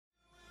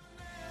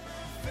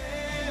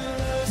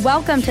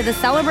Welcome to the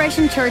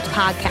Celebration Church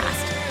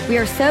podcast. We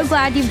are so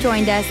glad you've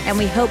joined us, and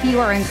we hope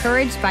you are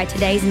encouraged by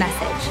today's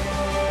message.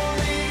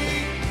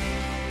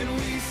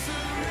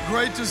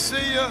 Great to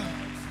see you.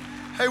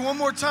 Hey, one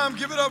more time,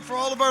 give it up for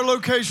all of our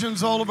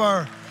locations, all of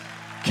our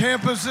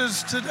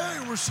campuses today.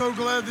 We're so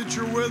glad that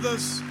you're with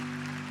us.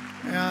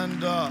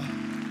 And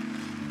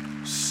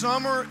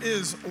summer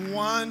is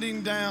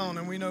winding down,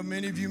 and we know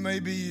many of you may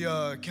be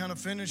kind of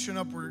finishing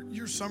up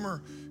your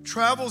summer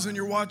travels and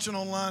you're watching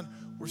online.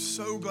 We're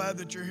so glad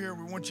that you're here.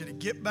 We want you to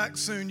get back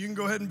soon. You can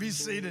go ahead and be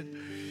seated.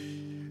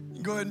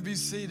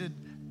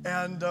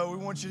 And we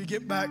want you to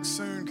get back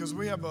soon because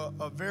we have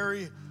a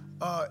very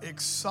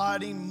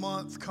exciting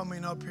month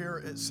coming up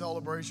here at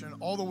Celebration,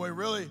 all the way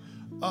really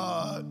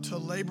to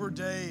Labor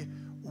Day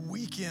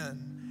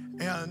weekend.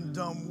 And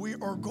we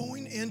are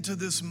going into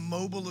this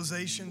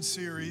mobilization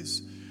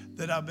series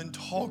that I've been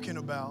talking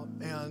about.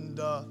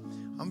 And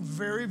I'm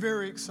very,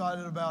 very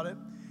excited about it.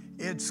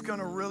 It's going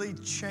to really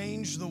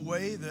change the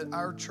way that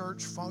our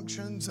church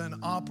functions and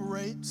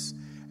operates.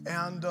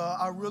 And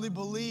I really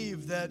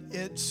believe that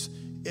it's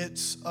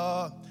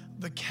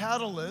the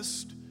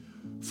catalyst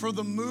for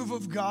the move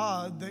of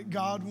God that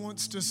God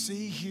wants to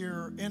see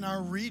here in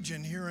our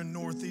region, here in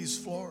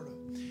Northeast Florida,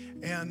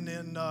 and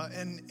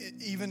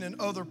even in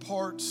other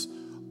parts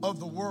of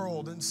the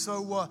world. And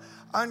so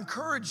I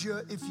encourage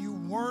you, if you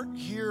weren't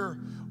here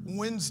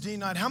Wednesday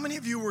night, how many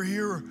of you were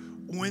here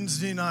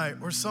Wednesday night?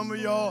 Or some of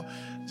y'all,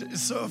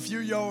 so a few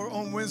of y'all are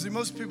on Wednesday.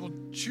 Most people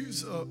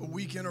choose a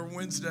weekend or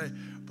Wednesday.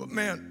 But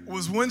man,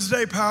 was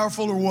Wednesday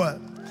powerful or what?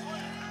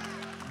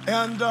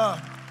 And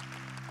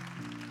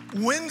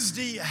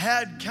Wednesday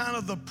had kind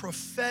of the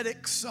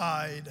prophetic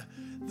side,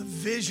 the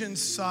vision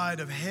side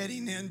of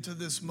heading into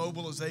this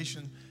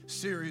mobilization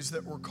series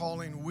that we're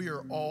calling We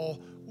Are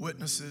All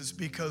Witnesses,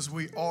 because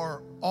we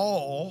are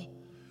all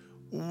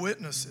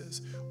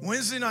witnesses.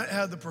 Wednesday night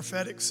had the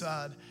prophetic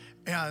side,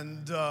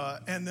 and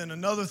then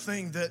another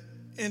thing that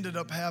ended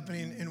up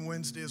happening in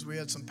Wednesday is we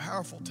had some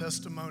powerful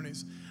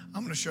testimonies.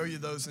 I'm going to show you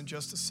those in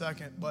just a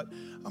second, but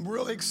I'm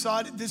really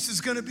excited. This is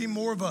going to be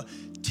more of a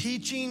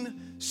teaching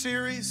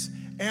series,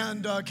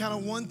 and kind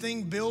of one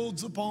thing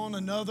builds upon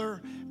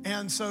another.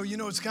 And so,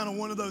 it's kind of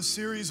one of those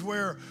series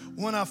where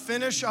when I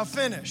finish, I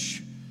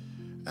finish.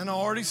 And I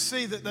already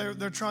see that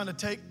they're trying to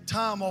take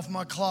time off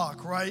my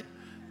clock right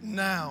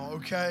now,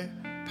 okay?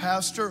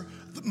 Pastor,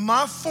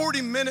 my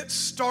 40 minutes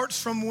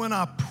starts from when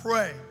I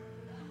pray.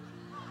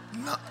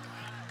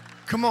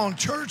 Come on,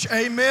 church,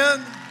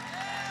 amen?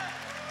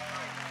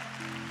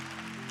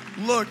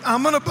 Look,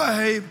 I'm gonna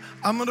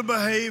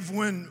behave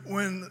when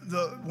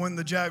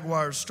the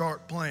Jaguars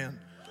start playing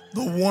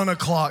the 1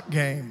 o'clock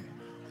game,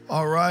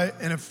 all right?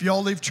 And if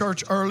y'all leave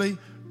church early,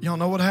 y'all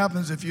know what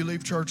happens if you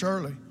leave church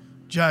early.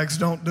 Jags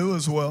don't do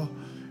as well.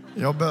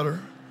 Y'all better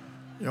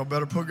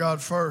put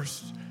God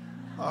first.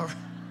 All right.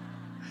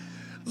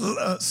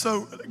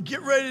 So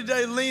get ready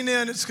today, lean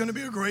in. It's going to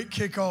be a great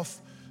kickoff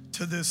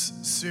to this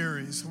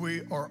series.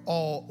 We are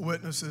all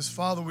witnesses.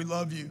 Father, we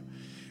love you.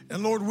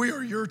 And Lord, we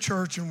are your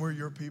church and we're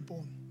your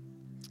people.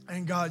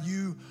 And God,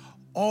 you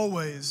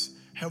always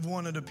have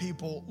wanted a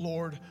people,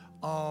 Lord.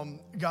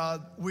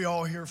 God, we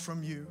all hear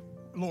from you.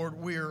 Lord,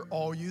 we are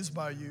all used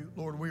by you.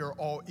 Lord, we are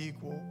all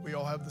equal. We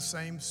all have the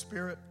same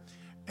spirit.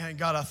 And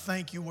God, I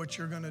thank you what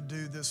you're going to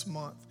do this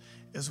month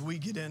as we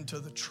get into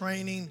the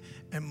training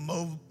and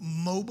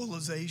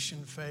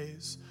mobilization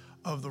phase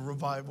of the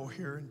revival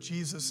here in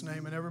Jesus'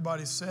 name. And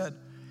everybody said,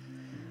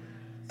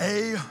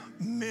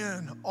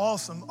 amen.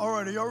 Awesome. All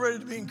right, are y'all ready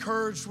to be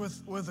encouraged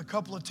with a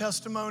couple of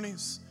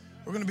testimonies?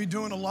 We're going to be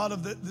doing a lot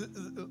of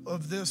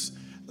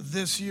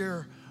this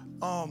year.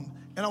 And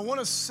I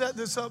want to set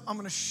this up. I'm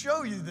going to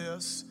show you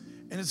this,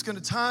 and it's going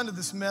to tie into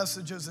this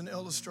message as an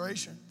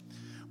illustration.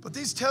 But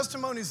these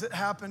testimonies that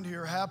happened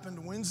here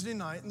happened Wednesday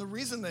night, and the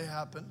reason they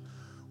happened,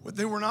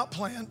 they were not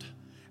planned.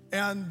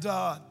 And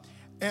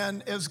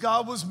as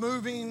God was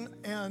moving,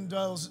 and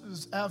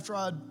after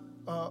I'd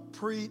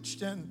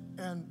preached,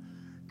 and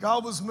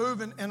God was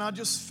moving, and I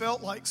just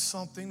felt like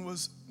something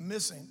was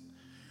missing.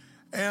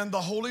 And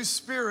the Holy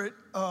Spirit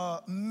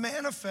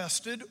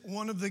manifested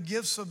one of the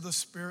gifts of the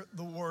Spirit,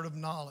 the word of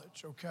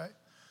knowledge, okay?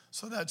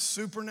 So that's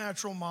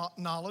supernatural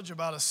knowledge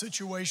about a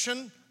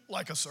situation,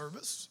 like a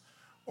service,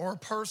 or a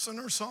person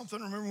or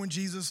something. Remember when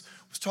Jesus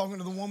was talking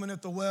to the woman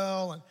at the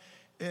well,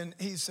 and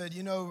he said,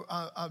 I know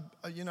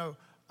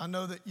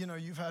that,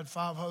 you've had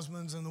 5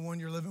 husbands and the one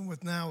you're living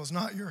with now is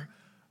not your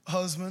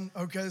husband,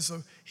 okay?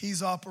 So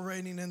he's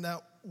operating in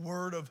that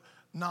word of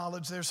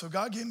knowledge there. So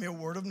God gave me a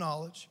word of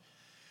knowledge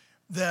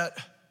that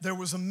there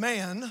was a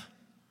man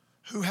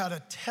who had a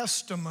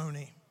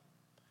testimony,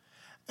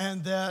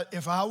 and that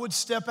if I would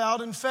step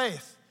out in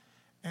faith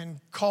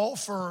and call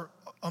for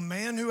a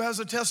man who has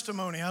a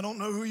testimony, I don't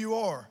know who you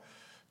are,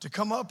 to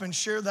come up and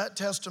share that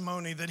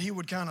testimony, that he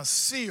would kind of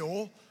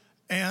seal,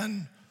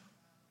 and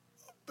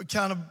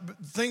kind of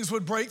things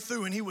would break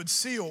through and he would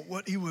seal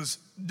what he was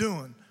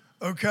doing,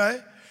 okay?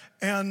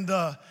 And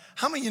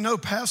how many of you know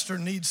pastor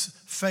needs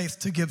faith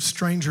to give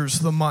strangers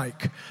the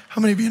mic?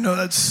 How many of you know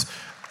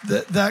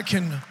that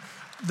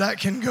that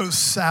can go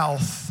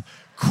south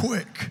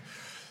quick.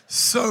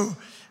 So,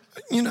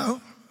 you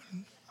know,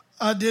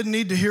 I did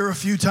need to hear a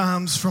few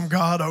times from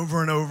God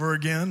over and over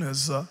again,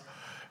 as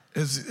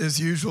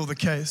usual the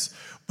case.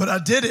 But I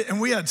did it,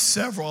 and we had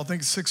several, I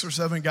think 6 or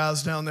 7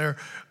 guys down there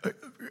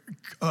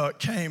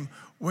came.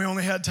 We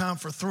only had time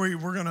for 3.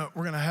 We're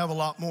gonna have a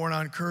lot more, and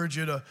I encourage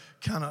you to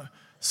kind of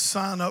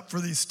sign up for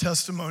these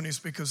testimonies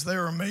because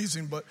they're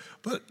amazing. But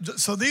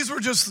so these were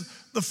just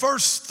the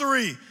first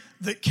 3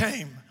 that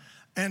came,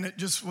 and it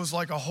just was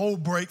like a whole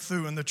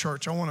breakthrough in the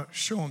church. I want to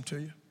show them to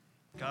you.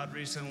 God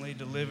recently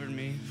delivered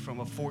me from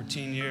a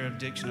 14-year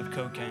addiction of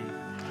cocaine.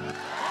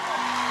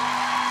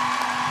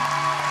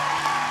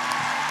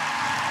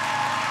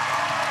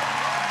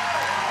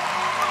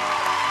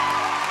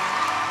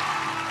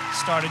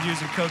 Started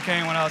using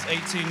cocaine when I was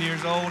 18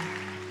 years old.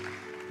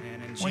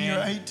 And in when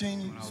you're 18?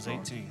 When I was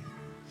 18.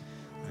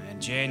 In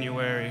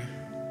January,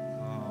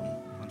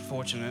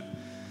 unfortunate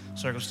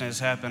circumstances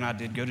happened. I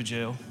did go to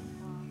jail.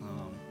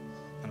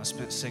 And I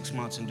spent 6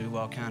 months in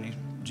Duval County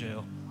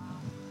Jail.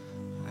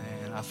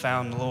 And I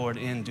found the Lord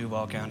in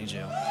Duval County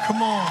Jail.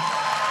 Come on.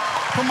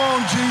 Come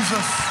on,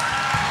 Jesus.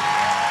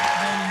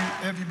 Man,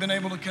 have you been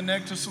able to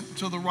connect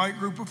to the right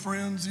group of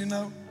friends, you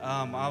know?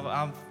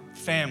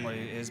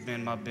 Family has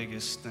been my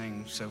biggest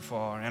thing so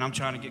far, and I'm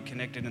trying to get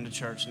connected in the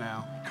church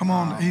now. Come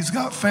on, he's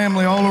got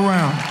family all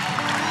around.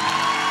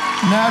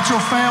 Natural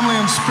family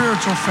and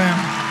spiritual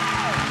family.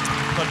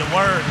 But the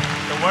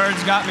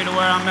word's got me to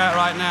where I'm at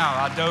right now.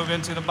 I dove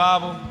into the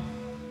Bible,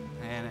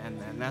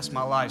 and that's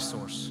my life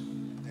source.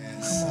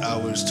 Since I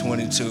was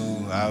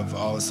 22, I've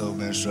also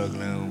been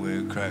struggling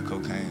with crack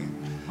cocaine,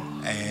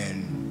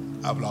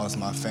 and I've lost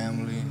my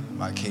family,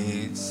 my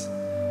kids.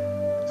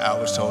 I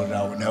was told that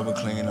I would never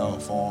clean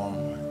up for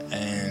them,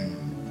 and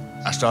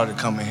I started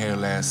coming here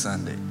last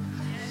Sunday,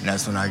 and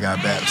that's when I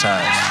got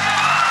baptized.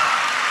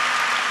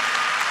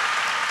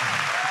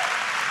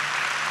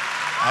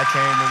 I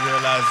came to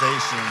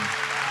realization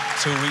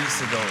 2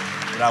 weeks ago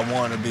that I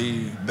want to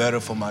be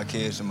better for my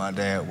kids than my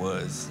dad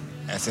was,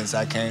 and since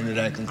I came to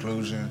that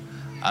conclusion,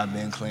 I've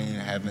been clean,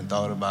 haven't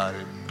thought about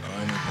it or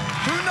anything.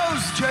 Who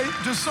knows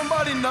Does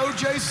somebody know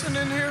Jason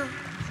in here?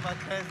 It's my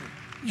cousin.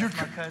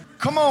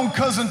 Come on,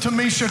 cousin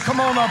Tamisha,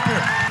 come on up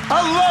here. I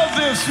love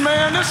this,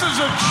 man. This is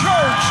a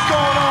church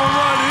going on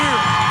right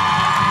here.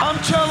 I'm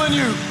telling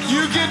you,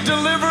 you get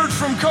delivered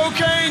from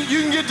cocaine,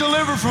 you can get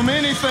delivered from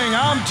anything.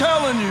 I'm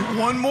telling you,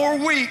 1 more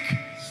week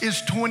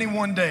is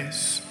 21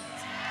 days.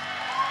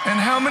 And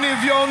how many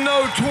of y'all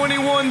know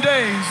 21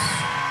 days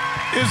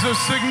is a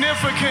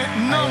significant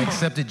number? I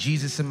accepted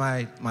Jesus in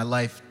my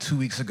life 2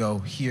 weeks ago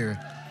here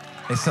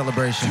at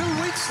Celebration.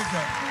 2 weeks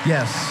ago?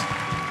 Yes.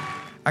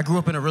 I grew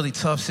up in a really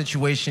tough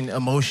situation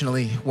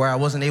emotionally where I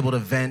wasn't able to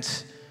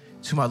vent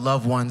to my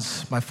loved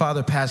ones. My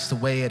father passed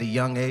away at a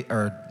young age,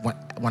 or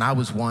when I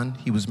was 1,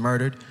 he was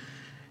murdered.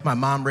 My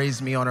mom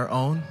raised me on her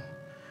own.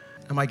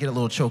 I might get a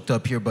little choked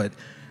up here, but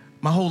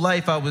my whole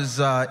life I was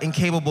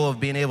incapable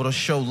of being able to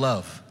show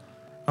love.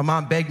 My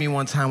mom begged me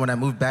one time when I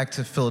moved back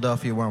to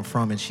Philadelphia, where I'm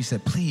from, and she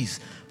said, please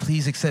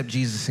accept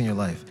Jesus in your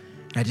life.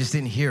 And I just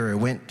didn't hear her. It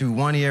went through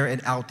one ear and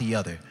out the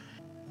other.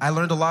 I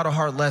learned a lot of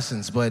hard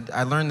lessons, but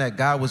I learned that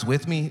God was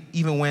with me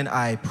even when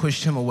I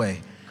pushed him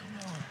away.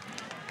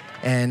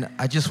 And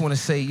I just want to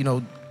say, you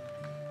know,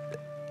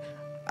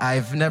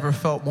 I've never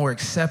felt more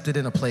accepted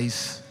in a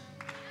place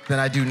than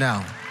I do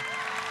now.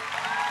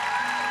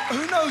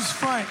 Who knows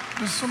Frank?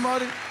 Does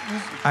somebody?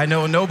 I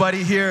know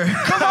nobody here.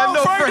 Come on,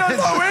 no Frank friends.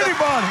 doesn't know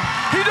anybody.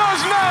 He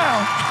does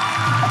now.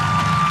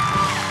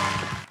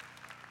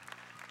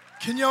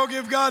 Can y'all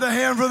give God a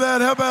hand for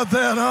that? How about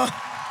that,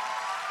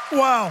 huh?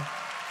 Wow.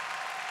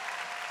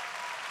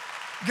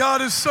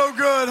 God is so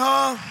good,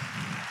 huh?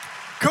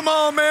 Come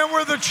on, man,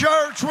 we're the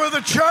church. We're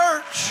the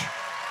church.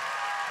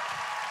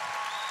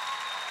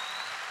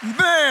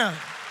 Man.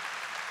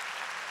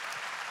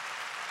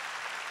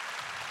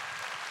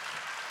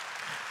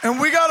 And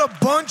we got a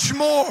bunch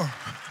more.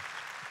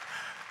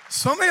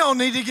 Some of y'all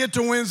need to get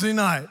to Wednesday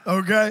night,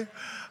 okay?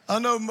 I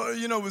know,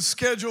 you know, with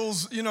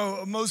schedules, you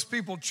know, most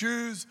people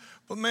choose.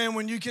 But, man,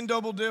 when you can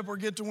double dip or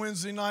get to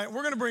Wednesday night,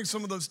 we're going to bring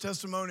some of those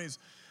testimonies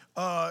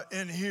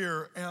in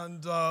here.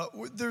 And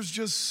there's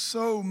just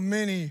so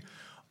many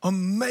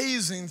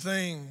amazing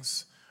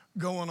things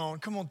going on.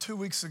 Come on, 2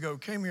 weeks ago,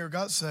 came here,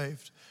 got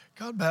saved,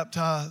 got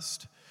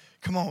baptized.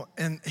 Come on,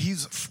 and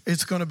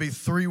it's going to be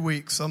 3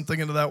 weeks. I'm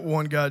thinking of that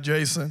one guy,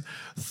 Jason.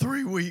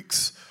 3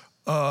 weeks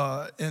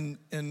in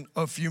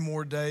a few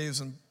more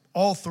days. And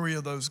all 3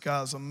 of those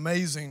guys,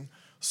 amazing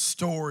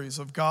stories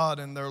of God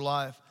in their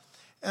life.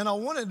 And I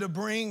wanted to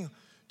bring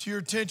to your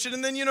attention,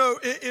 and then, you know,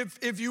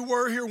 if you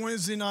were here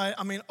Wednesday night,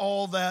 I mean,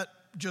 all that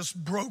just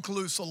broke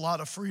loose a lot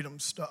of freedom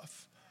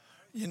stuff.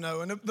 You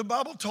know, and the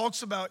Bible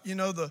talks about, you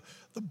know, the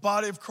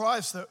body of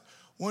Christ, that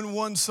when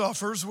one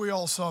suffers, we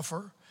all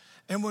suffer.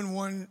 And when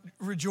one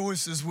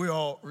rejoices, we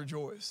all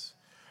rejoice.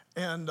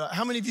 And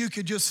how many of you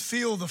could just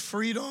feel the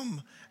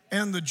freedom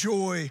and the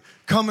joy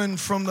coming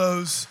from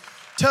those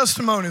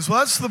testimonies? Well,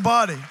 that's the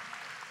body.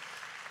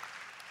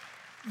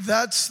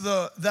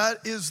 that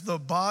is the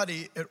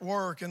body at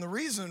work. And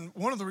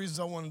one of the reasons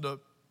I wanted to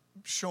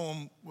show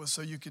them was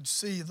so you could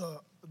see the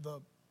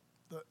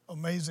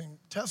amazing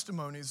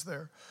testimonies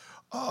there.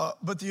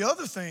 But the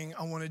other thing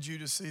I wanted you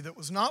to see that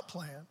was not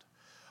planned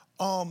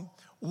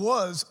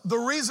was the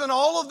reason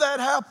all of that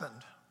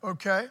happened,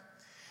 okay,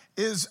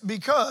 is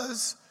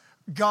because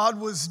God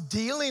was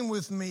dealing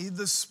with me.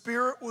 The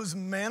Spirit was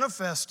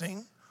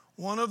manifesting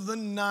one of the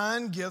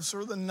 9 gifts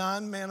or the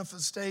 9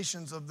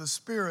 manifestations of the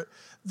Spirit,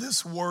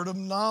 this word of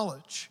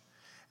knowledge.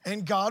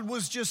 And God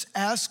was just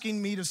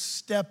asking me to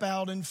step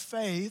out in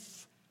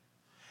faith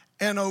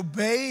and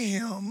obey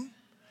Him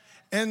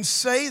and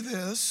say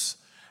this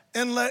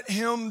and let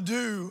Him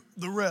do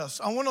the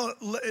rest. I want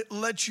to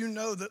let you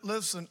know that,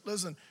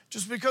 listen,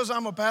 just because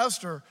I'm a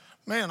pastor,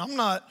 man, I'm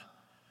not,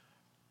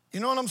 you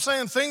know what I'm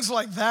saying? Things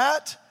like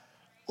that,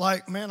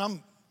 like, man,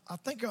 I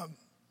think I'm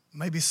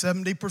maybe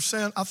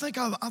 70%. I think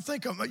I'm,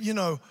 you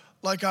know,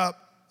 like I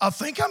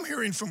think I'm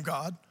hearing from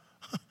God.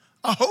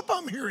 I hope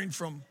I'm hearing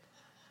from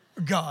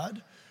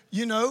God,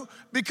 you know,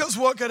 because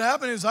what could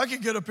happen is I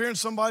could get up here and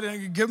somebody, I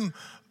could give them,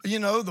 you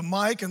know, the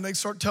mic, and they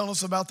start telling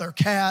us about their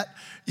cat,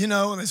 you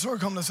know, and they start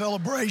coming to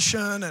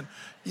celebration, and,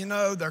 you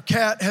know, their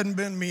cat hadn't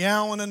been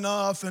meowing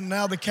enough, and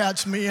now the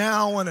cat's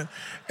meowing, and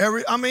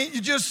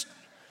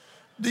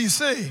do you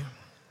see?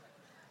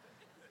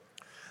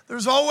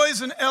 There's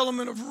always an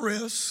element of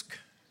risk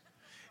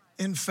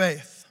in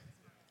faith,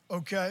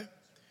 okay?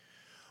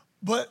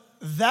 But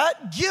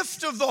that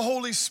gift of the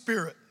Holy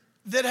Spirit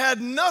that had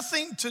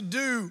nothing to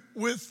do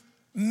with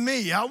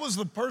me, I was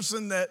the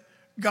person that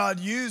God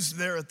used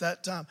there at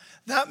that time.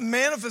 That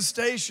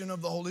manifestation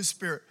of the Holy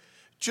Spirit,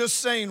 just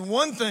saying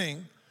one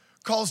thing,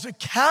 caused a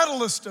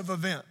catalyst of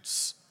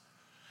events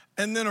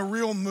and then a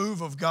real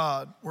move of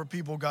God where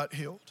people got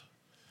healed.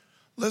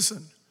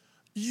 Listen,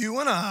 you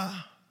and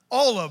I,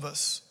 all of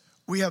us,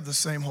 we have the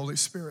same Holy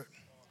Spirit.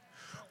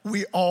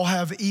 We all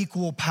have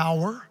equal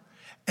power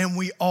and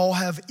we all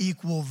have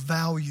equal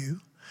value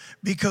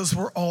because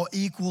we're all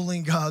equal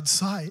in God's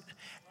sight.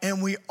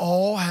 And we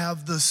all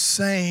have the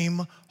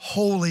same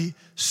Holy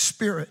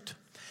Spirit.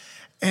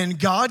 And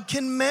God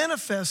can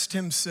manifest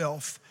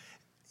Himself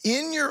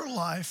in your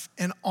life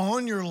and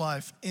on your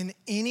life in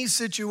any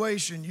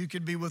situation. You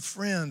could be with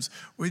friends,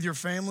 with your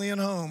family at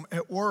home,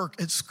 at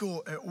work, at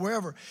school, at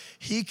wherever.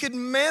 He could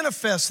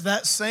manifest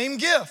that same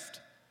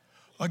gift,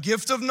 a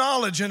gift of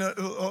knowledge and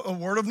a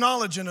word of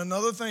knowledge and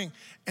another thing.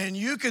 And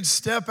you could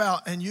step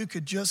out and you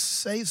could just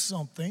say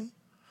something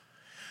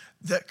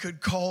that could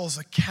cause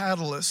a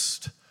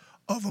catalyst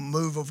of a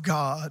move of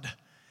God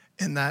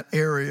in that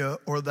area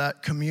or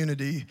that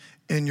community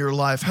in your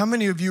life. How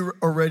many of you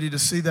are ready to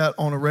see that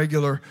on a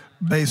regular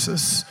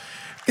basis?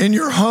 In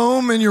your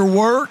home, in your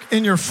work,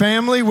 in your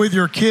family, with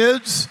your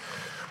kids,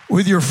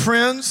 with your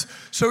friends.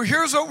 So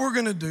here's what we're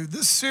gonna do.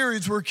 This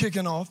series we're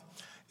kicking off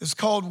is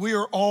called We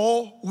Are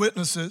All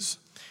Witnesses.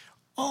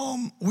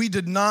 We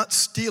did not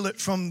steal it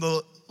from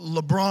the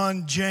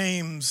LeBron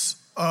James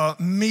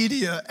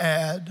media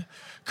ad.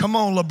 Come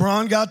on,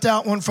 LeBron got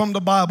that one from the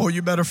Bible.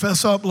 You better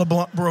fess up,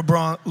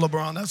 LeBron.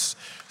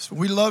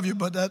 We love you,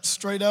 but that's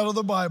straight out of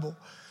the Bible.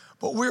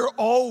 But we're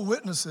all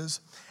witnesses,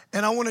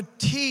 and I want to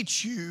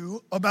teach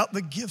you about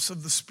the gifts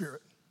of the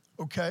Spirit,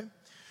 okay?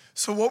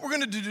 So what we're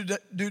going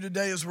to do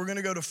today is we're going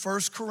to go to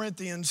 1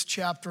 Corinthians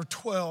chapter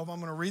 12. I'm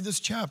going to read this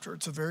chapter.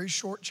 It's a very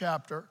short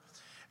chapter,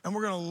 and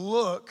we're going to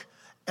look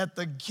at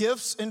the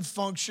gifts and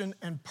function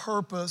and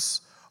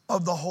purpose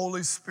of the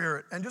Holy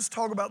Spirit and just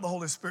talk about the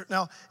Holy Spirit.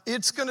 Now,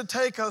 it's gonna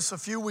take us a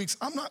few weeks.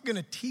 I'm not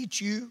gonna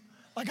teach you,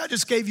 like I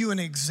just gave you an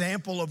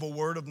example of a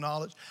word of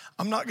knowledge.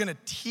 I'm not gonna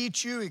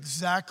teach you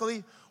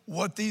exactly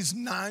what these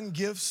 9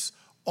 gifts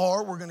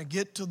are. We're gonna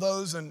get to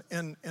those in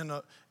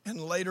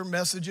later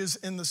messages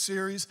in the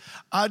series.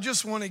 I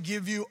just wanna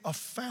give you a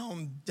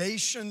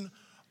foundation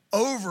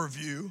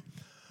overview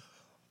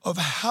of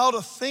how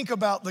to think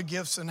about the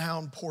gifts and how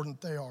important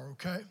they are,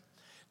 okay?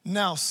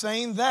 Now,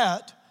 saying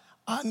that,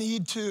 I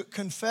need to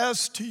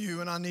confess to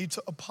you and I need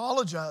to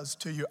apologize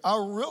to you.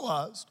 I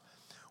realized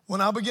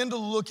when I began to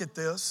look at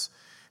this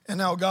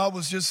and how God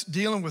was just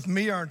dealing with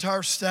me, our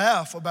entire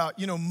staff, about,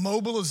 you know,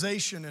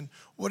 mobilization and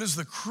what is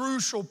the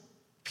crucial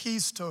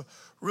piece to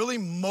really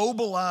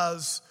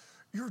mobilize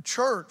your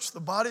church,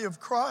 the body of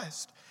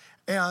Christ,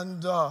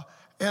 and the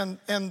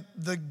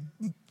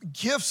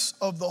gifts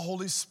of the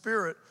Holy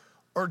Spirit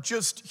are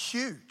just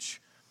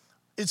huge.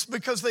 It's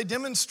because they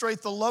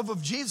demonstrate the love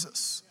of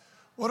Jesus.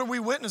 What are we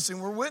witnessing?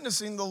 We're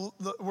witnessing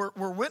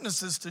we're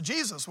witnesses to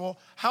Jesus. Well,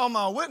 how am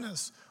I a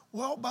witness?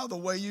 Well, by the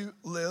way you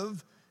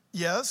live,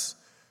 yes.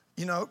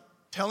 You know,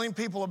 telling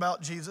people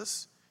about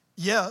Jesus,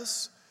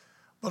 yes.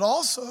 But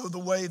also the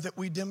way that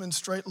we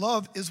demonstrate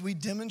love is we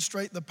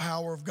demonstrate the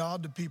power of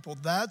God to people.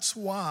 That's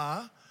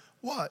why,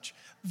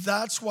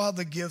 that's why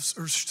the gifts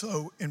are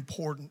so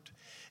important,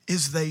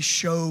 is they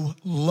show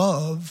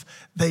love.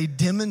 They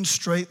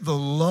demonstrate the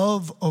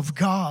love of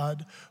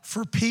God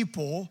for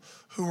people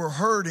who are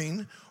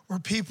hurting or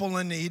people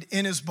in need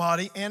in His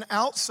body and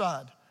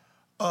outside,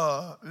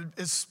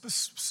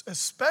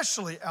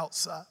 especially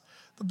outside.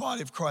 the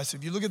body of Christ.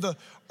 If you look at the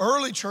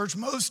early church,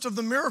 most of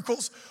the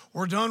miracles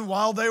were done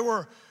while they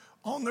were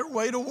on their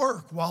way to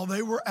work, while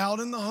they were out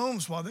in the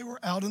homes, while they were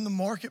out in the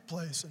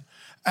marketplace and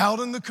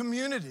out in the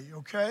community,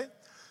 okay?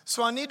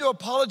 So I need to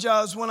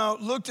apologize. When I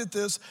looked at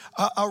this,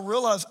 I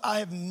realized I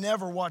have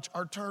never watched,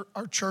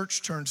 our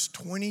church turns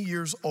 20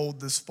 years old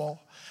this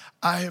fall.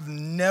 I have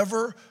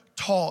never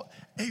taught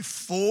a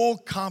full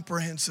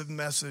comprehensive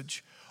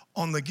message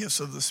on the gifts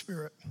of the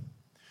Spirit,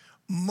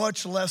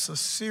 much less a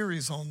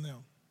series on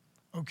them,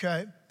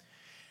 okay?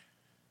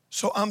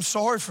 So I'm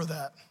sorry for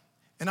that.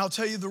 And I'll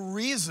tell you the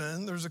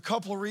reason, there's a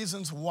couple of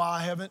reasons why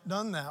I haven't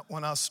done that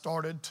when I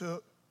started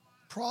to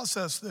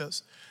process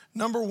this.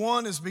 Number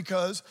one is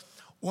because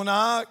when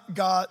I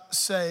got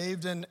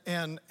saved and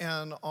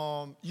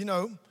you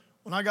know,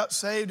 when I got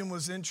saved and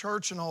was in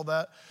church and all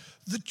that,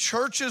 the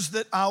churches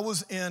that I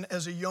was in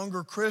as a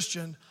younger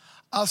Christian,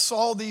 I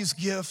saw these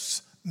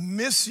gifts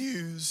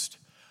misused.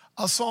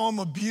 I saw them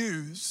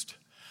abused.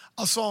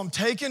 I saw them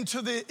taken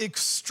to the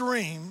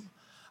extreme.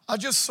 I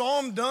just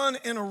saw them done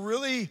in a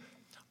really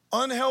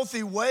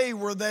unhealthy way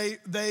where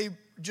they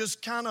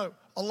just kind of,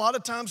 a lot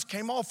of times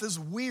came off as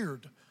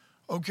weird,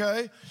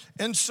 okay?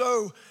 And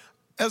so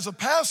as a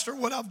pastor,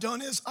 what I've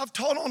done is I've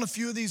taught on a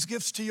few of these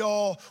gifts to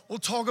y'all. We'll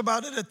talk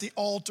about it at the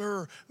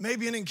altar,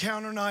 maybe an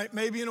encounter night,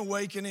 maybe an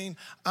awakening.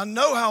 I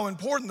know how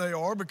important they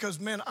are because,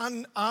 man,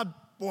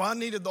 I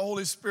needed the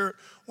Holy Spirit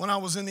when I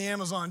was in the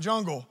Amazon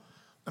jungle.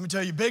 Let me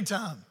tell you, big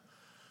time.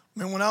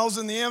 I mean, when I was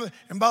in the Amazon,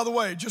 and by the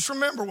way, just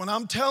remember, when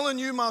I'm telling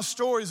you my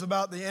stories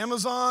about the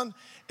Amazon,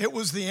 it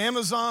was the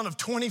Amazon of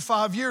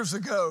 25 years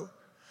ago,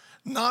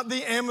 not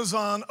the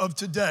Amazon of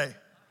today.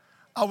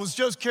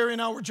 Carrie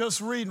and I were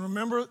just reading,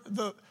 remember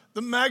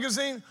the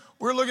magazine?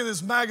 We're looking at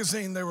this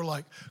magazine, they were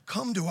like,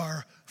 come to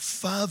our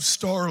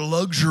 5-star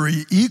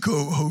luxury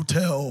eco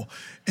hotel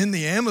in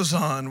the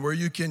Amazon where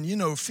you can,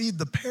 feed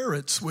the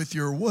parrots with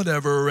your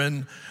whatever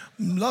and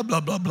blah, blah,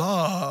 blah,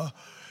 blah.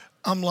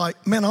 I'm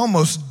like, man, I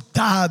almost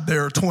died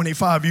there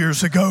 25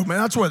 years ago, man.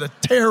 That's where the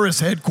terrorist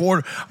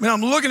headquarters. I mean,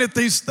 I'm looking at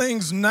these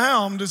things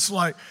now. I'm just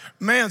like,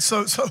 man,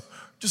 so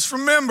just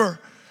remember.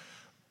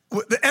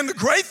 And the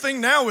great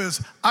thing now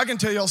is I can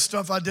tell y'all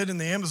stuff I did in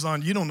the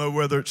Amazon. You don't know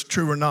whether it's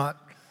true or not.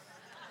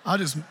 I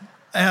just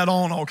add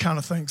on all kind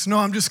of things. No,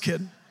 I'm just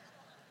kidding.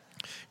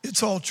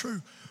 It's all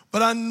true.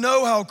 But I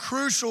know how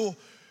crucial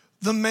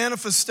the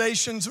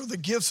manifestations or the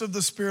gifts of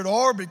the Spirit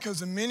are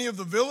because in many of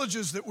the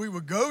villages that we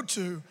would go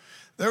to,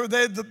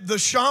 the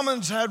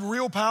shamans had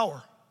real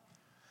power.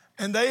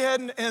 And they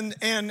had,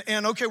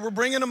 and okay, we're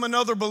bringing them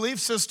another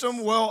belief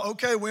system. Well,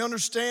 okay, we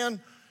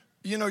understand,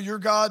 your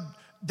God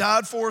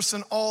died for us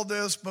and all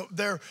this, but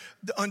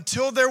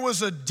until there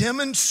was a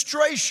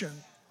demonstration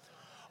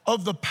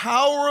of the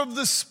power of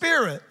the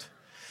Spirit,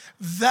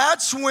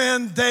 that's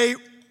when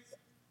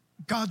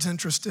God's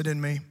interested in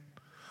me.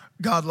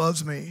 God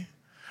loves me.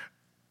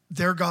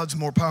 Their God's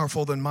more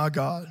powerful than my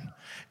God.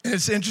 And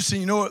it's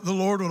interesting, you know what the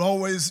Lord would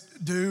always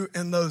do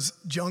in those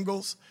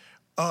jungles?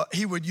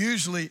 He would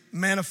usually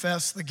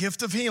manifest the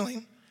gift of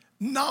healing,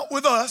 not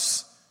with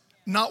us,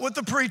 not with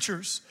the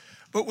preachers,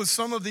 but with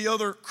some of the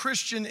other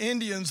Christian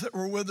Indians that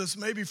were with us,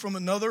 maybe from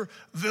another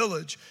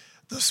village.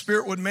 The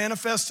Spirit would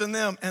manifest in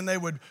them and they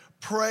would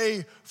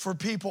pray for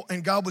people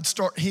and God would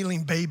start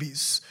healing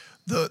babies.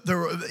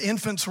 The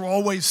infants were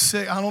always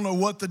sick. I don't know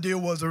what the deal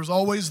was. There was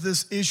always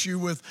this issue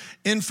with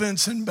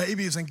infants and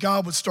babies, and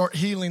God would start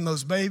healing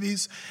those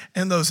babies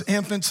and those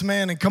infants,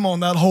 man. And come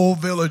on, that whole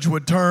village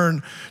would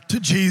turn to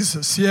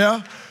Jesus,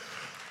 yeah?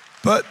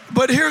 But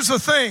here's the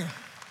thing.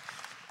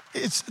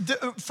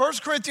 1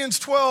 Corinthians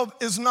 12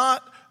 is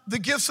not the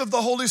gifts of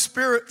the Holy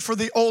Spirit for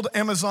the old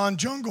Amazon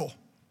jungle.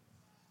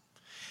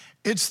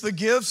 It's the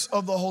gifts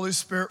of the Holy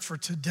Spirit for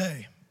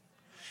today,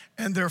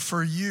 and they're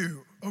for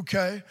you.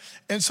 Okay?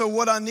 And so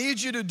what I need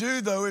you to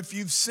do, though, if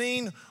you've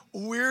seen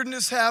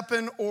weirdness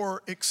happen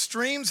or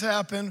extremes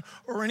happen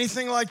or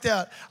anything like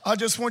that, I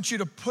just want you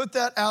to put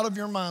that out of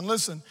your mind.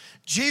 Listen,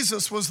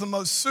 Jesus was the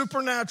most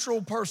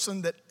supernatural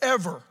person that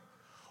ever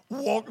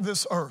walked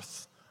this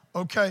earth,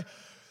 okay?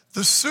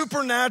 The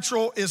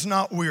supernatural is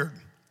not weird.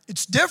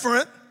 It's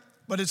different,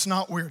 but it's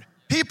not weird.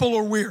 People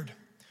are weird.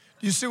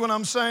 Do you see what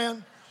I'm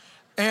saying?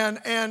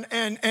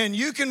 And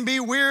you can be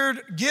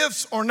weird,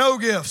 gifts or no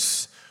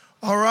gifts.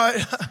 All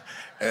right,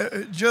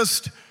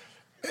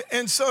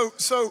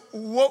 so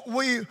what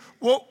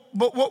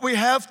we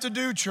have to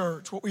do,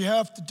 church, what we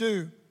have to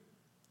do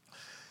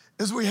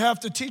is we have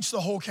to teach the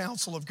whole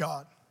counsel of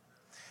God.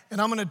 And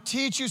I'm going to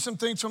teach you some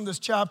things from this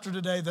chapter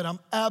today that I'm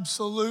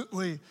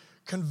absolutely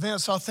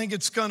convinced. I think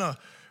it's going to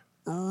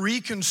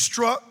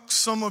reconstruct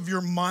some of your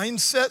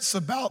mindsets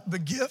about the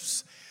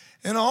gifts.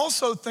 And I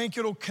also think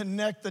it'll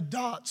connect the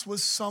dots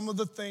with some of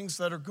the things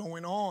that are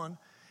going on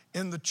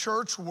in the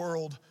church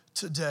world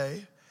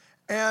today,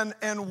 and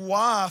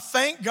why,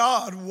 thank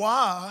God,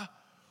 why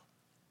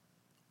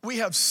we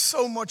have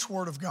so much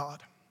Word of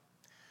God.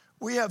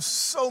 We have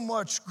so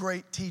much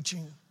great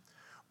teaching,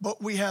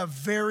 but we have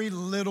very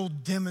little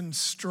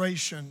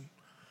demonstration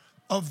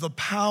of the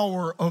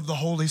power of the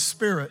Holy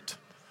Spirit,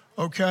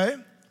 okay?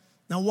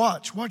 Now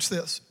watch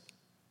this.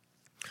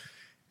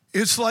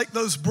 It's like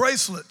those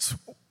bracelets,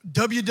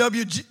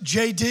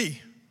 WWJD.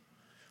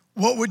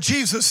 What would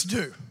Jesus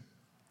do?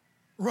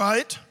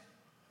 Right?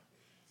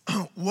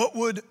 What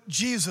would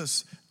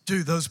Jesus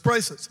do? Those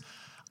bracelets.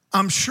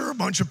 I'm sure a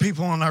bunch of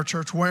people in our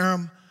church wear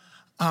them.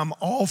 I'm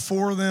all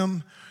for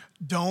them.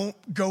 Don't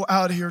go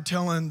out here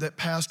telling that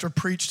pastor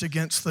preached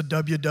against the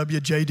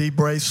WWJD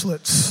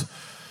bracelets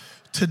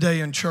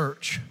today in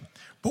church.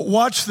 But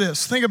watch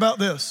this. Think about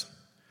this.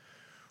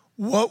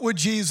 What would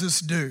Jesus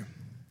do?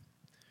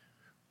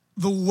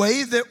 The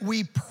way that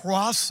we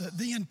process,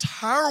 the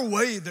entire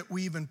way that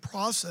we even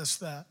process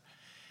that,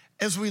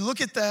 as we look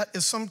at that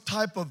as some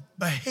type of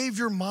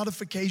behavior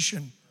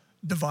modification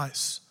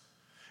device.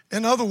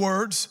 In other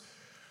words,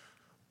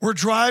 we're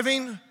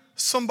driving,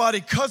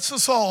 somebody cuts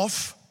us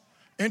off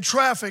in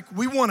traffic,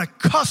 we want to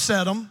cuss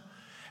at them,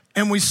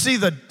 and we see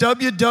the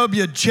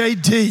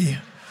WWJD.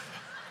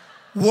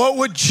 What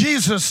would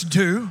Jesus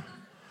do?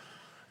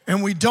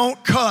 And we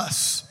don't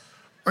cuss.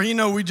 Or,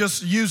 we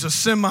just use a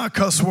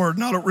semi-cuss word,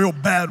 not a real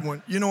bad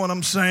one. You know what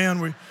I'm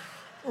saying?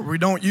 We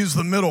don't use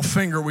the middle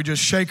finger. We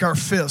just shake our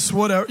fists,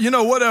 whatever.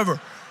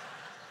 Whatever.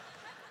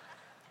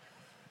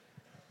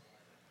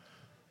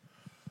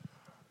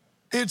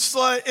 It's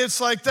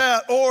like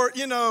that. Or,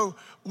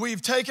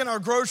 we've taken our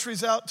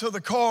groceries out to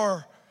the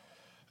car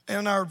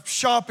and our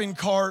shopping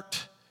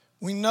cart.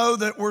 We know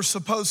that we're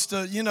supposed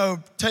to,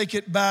 take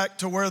it back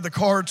to where the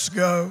carts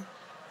go.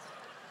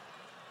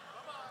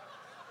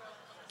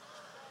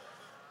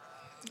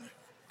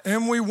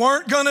 And we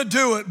weren't going to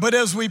do it, but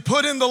as we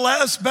put in the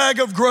last bag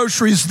of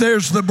groceries,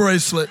 there's the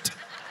bracelet.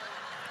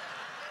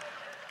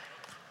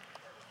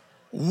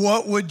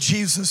 What would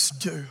Jesus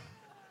do?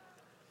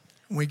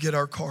 We get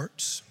our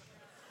carts.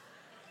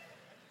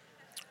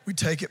 We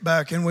take it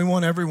back, and we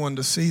want everyone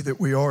to see that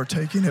we are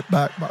taking it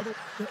back, by the way.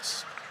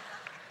 Yes.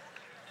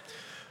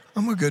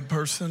 I'm a good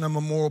person. I'm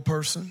a moral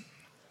person.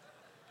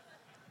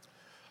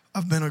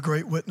 I've been a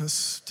great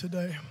witness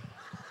today.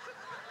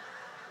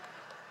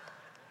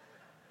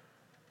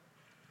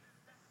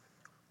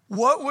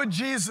 What would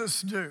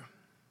Jesus do?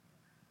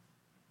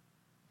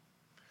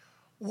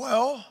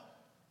 Well,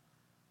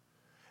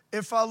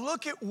 if I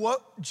look at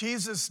what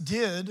Jesus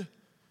did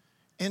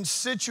in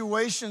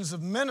situations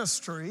of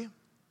ministry,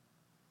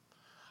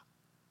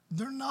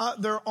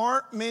 there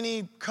aren't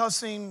many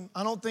cussing,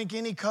 I don't think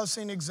any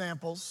cussing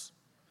examples.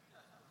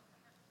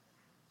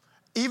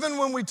 Even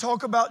when we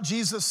talk about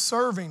Jesus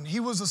serving,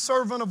 he was a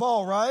servant of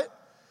all, right?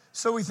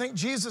 So we think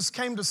Jesus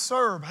came to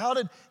serve. How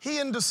did he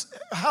and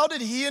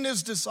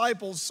his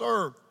disciples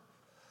serve?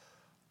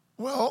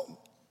 Well,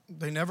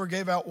 they never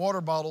gave out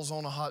water bottles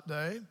on a hot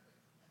day.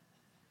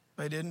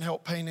 They didn't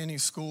help paint any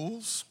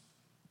schools.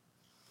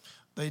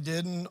 They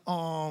weren't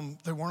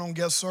on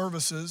guest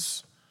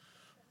services.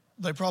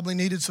 They probably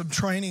needed some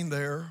training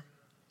there.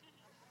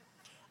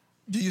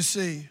 Do you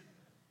see?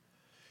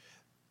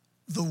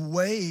 The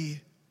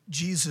way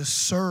Jesus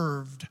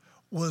served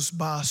was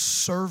by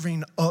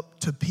serving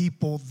up to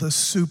people the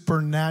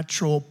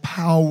supernatural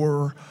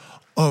power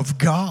of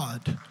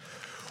God.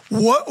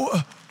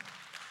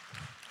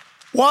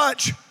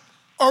 Watch,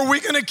 are we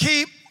going to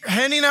keep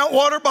handing out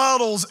water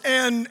bottles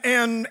and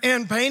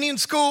painting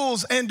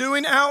schools and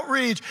doing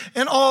outreach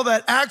and all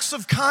that? Acts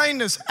of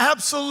kindness,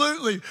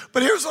 absolutely.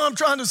 But here's what I'm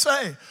trying to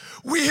say.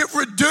 We have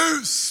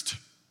reduced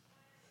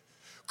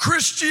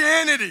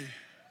Christianity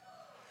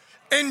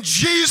and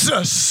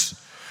Jesus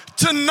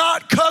to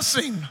not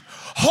cussing,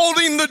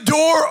 holding the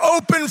door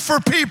open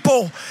for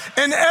people,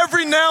 and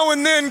every now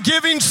and then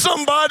giving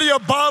somebody a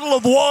bottle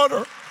of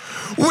water.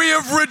 We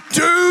have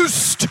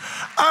reduced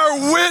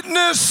our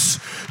witness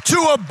to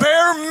a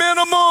bare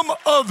minimum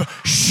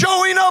of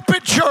showing up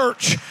at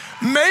church,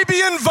 maybe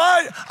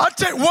invite. I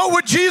tell you, what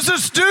would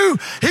Jesus do?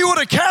 He would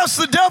have cast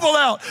the devil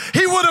out.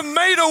 He would have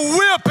made a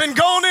whip and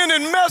gone in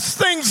and messed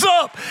things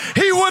up.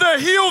 He would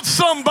have healed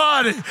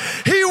somebody.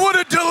 He would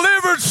have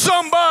delivered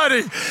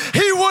somebody.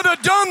 He would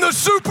have done the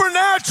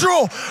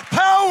supernatural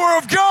power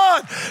of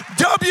God.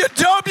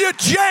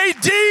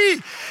 WWJD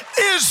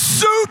is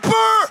supernatural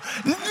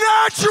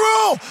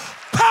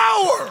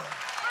power.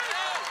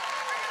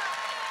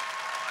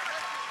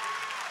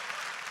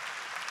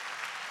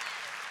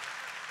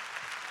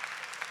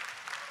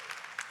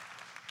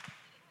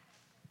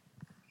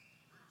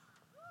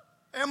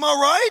 Am I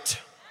right?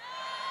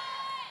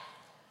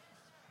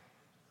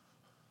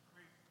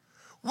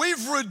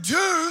 We've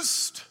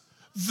reduced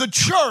the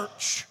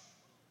church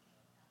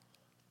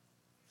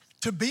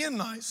to being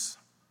nice.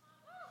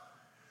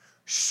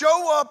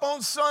 Show up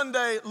on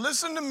Sunday,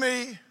 listen to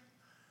me,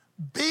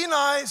 be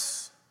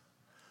nice,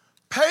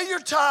 pay your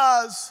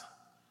tithes,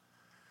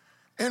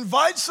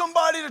 invite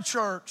somebody to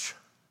church,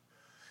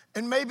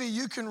 and maybe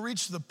you can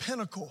reach the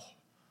pinnacle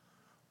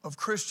of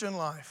Christian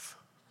life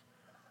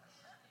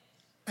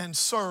and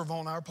serve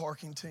on our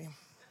parking team.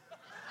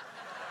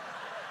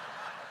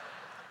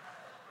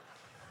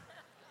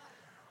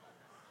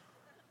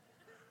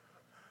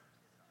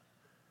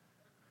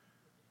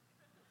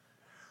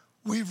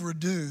 We've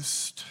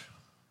reduced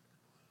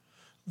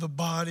the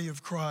body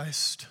of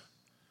Christ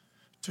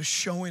to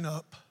showing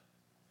up,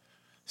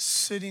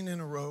 sitting in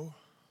a row,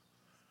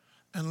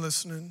 and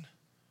listening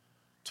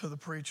to the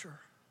preacher.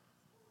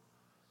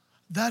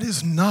 That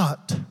is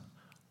not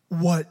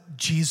what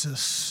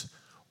Jesus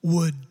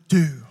would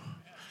do.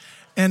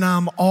 And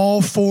I'm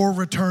all for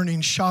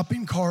returning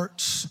shopping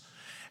carts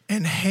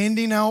and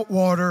handing out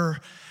water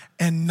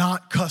and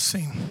not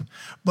cussing.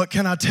 But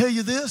can I tell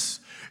you this?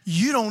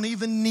 You don't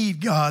even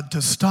need God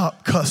to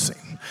stop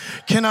cussing.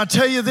 Can I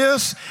tell you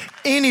this?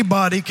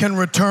 Anybody can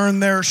return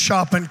their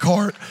shopping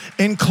cart,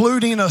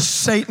 including a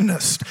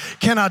Satanist.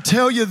 Can I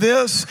tell you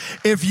this?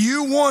 If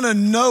you want to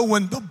know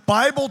when the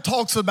Bible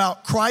talks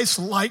about Christ's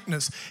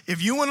likeness,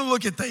 if you want to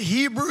look at the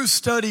Hebrew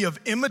study of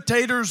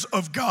imitators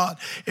of God,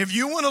 if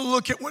you want to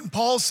look at when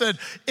Paul said,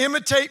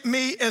 imitate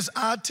me as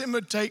I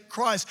imitate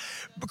Christ,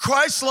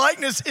 Christ's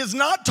likeness is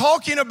not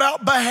talking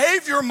about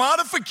behavior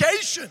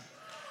modification.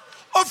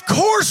 Of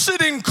course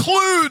it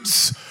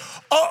includes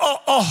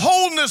a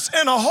wholeness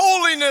and a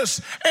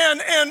holiness and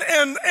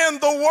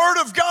the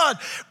Word of God,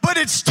 but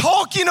it's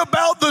talking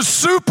about the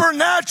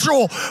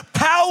supernatural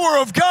power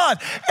of God.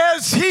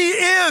 As He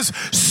is,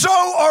 so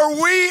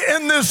are we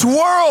in this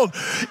world.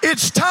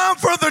 It's time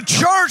for the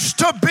church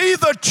to be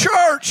the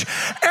church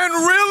and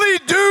really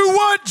do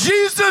what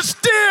Jesus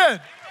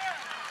did.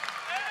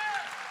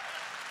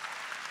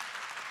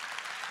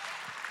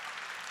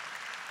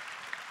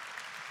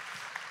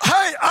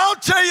 Hey, I'll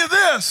tell you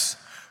this.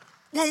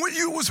 We're going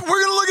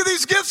to look at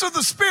these gifts of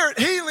the Spirit,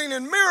 healing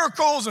and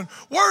miracles and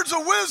words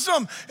of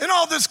wisdom and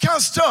all this kind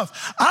of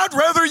stuff. I'd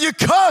rather you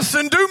cuss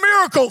and do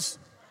miracles.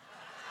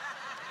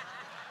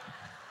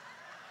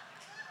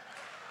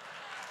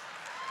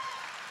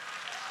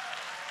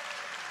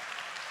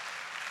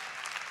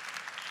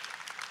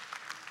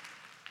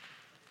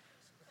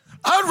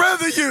 I'd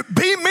rather you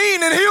be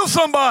mean and heal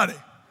somebody.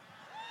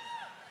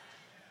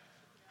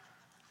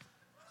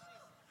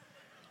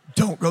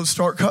 Don't go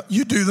start cussing.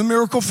 You do the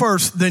miracle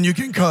first, then you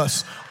can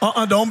cuss.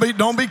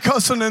 Don't be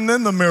cussing and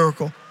then the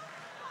miracle.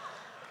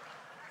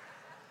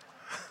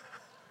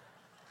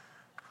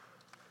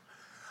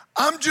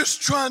 I'm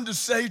just trying to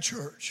say,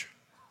 church.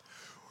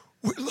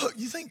 Look,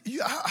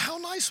 how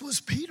nice was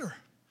Peter?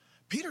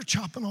 Peter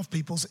chopping off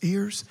people's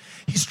ears.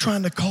 He's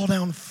trying to call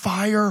down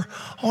fire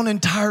on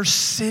entire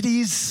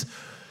cities.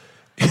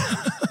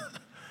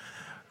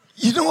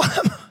 You know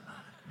what?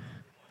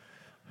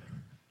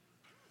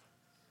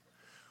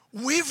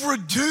 We've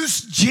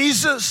reduced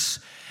Jesus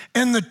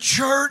and the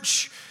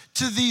church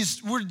to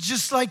we're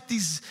just like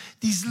these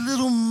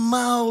little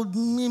mild,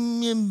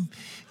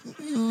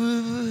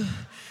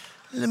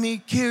 let me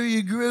carry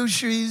your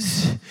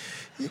groceries.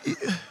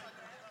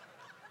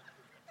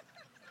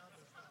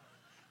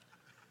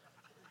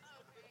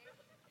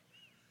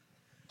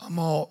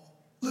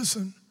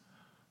 Listen,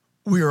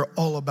 we are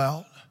all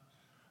about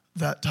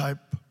that type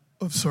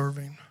of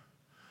serving.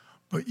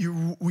 But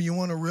you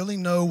want to really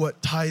know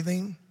what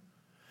tithing,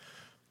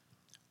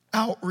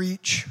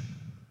 outreach,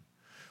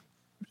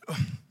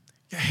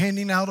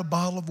 handing out a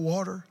bottle of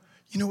water,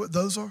 you know what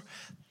those are?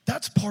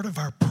 That's part of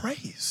our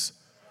praise.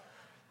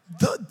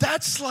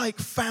 That's like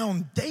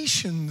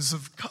foundations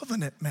of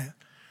covenant, man.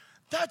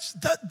 That's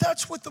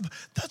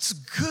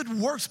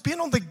good works. Being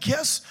on the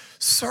guest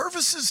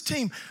services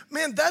team,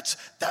 man, that's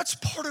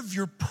part of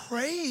your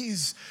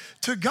praise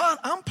to God.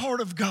 I'm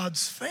part of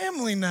God's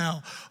family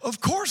now. Of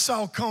course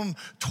I'll come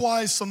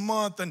twice a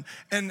month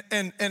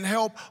and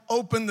help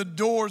open the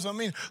doors. I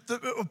mean,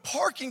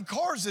 parking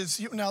cars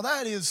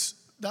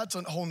that's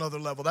a whole nother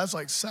level. That's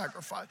like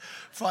sacrifice.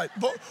 Fight.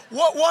 But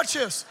watch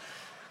this.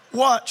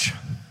 Watch.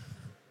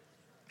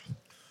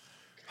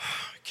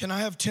 Can I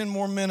have 10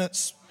 more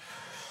minutes?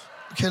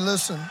 Okay,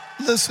 listen,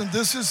 this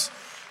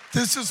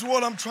is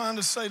what I'm trying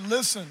to say.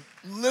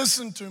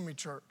 Listen to me,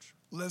 church.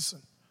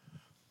 Listen.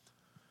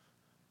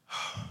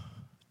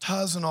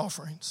 Tithes and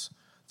offerings,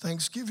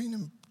 thanksgiving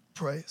and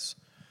praise,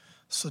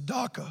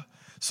 tzedakah.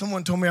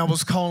 Someone told me I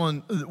was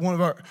calling one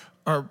of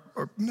our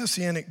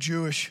Messianic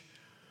Jewish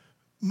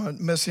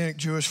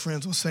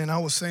friends was saying I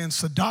was saying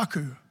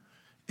sadaku.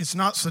 It's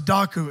not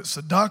sadaku, it's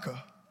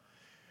tzedakah.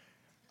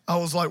 I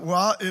was like,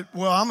 well,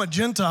 I'm a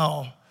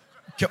Gentile.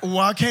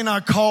 Why can't I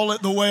call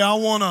it the way I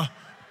want to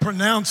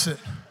pronounce it?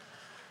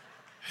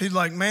 He's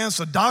like, man,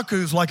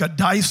 Sudoku's like a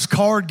dice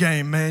card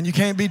game, man. You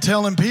can't be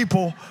telling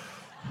people.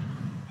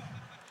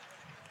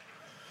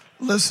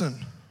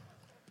 Listen.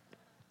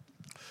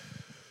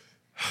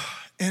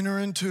 Enter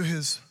into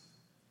his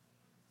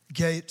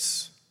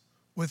gates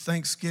with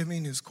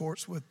thanksgiving, his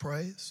courts with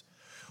praise.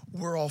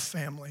 We're all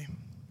family.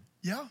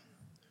 Yeah.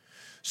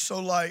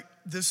 So like,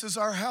 this is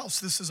our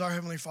house. This is our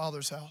Heavenly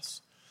Father's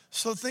house.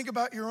 So think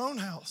about your own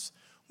house.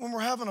 When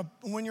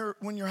you're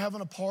having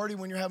a party,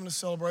 when you're having a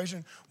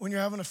celebration, when you're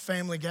having a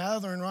family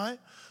gathering, right?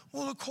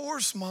 Well, of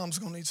course, mom's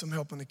gonna need some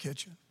help in the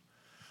kitchen.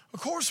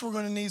 Of course, we're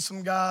gonna need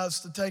some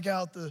guys to take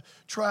out the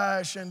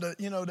trash and to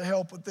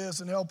help with this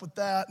and help with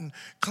that and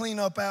clean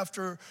up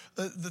after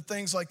the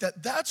things like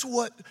that. That's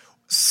what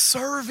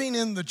serving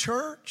in the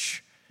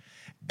church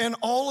and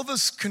all of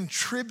us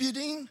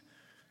contributing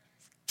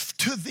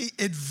to the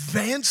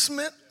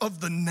advancement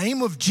of the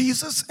name of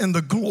Jesus and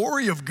the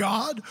glory of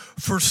God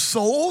for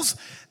souls,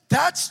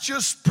 that's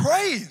just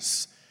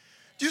praise.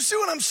 Do you see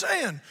what I'm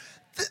saying?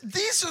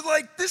 This is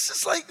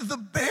like the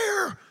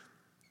bare,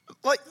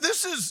 like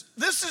this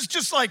is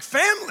just like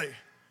family.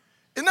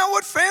 Isn't that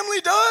what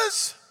family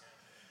does?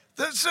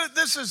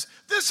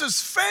 This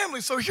is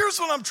family. So here's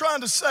what I'm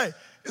trying to say.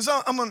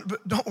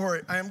 Don't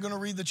worry, I am gonna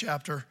read the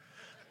chapter.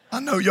 I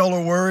know y'all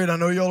are worried.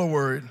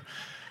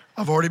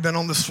 I've already been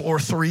on this floor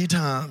 3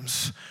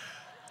 times.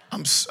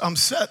 I'm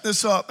setting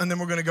this up, and then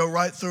we're gonna go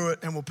right through it,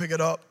 and we'll pick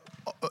it up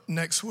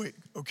next week,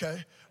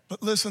 okay?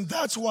 But listen,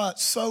 that's why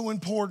it's so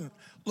important.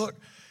 Look,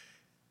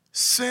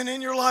 sin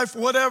in your life,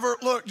 whatever,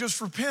 look, just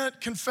repent,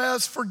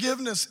 confess,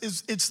 forgiveness,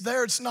 it's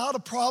there. It's not a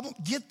problem.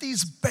 Get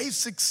those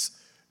basics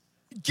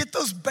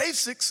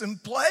in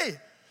play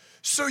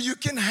so you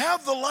can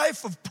have the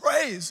life of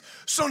praise.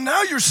 So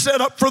now you're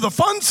set up for the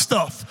fun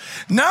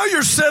stuff. Now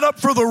you're set up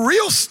for the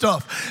real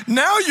stuff.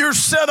 Now you're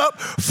set up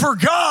for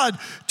God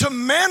to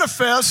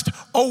manifest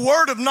a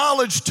word of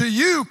knowledge to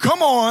you.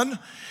 Come on.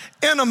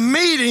 In a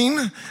meeting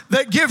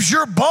that gives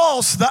your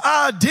boss the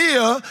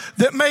idea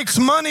that makes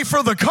money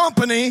for the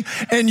company,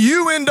 and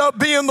you end up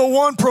being the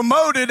one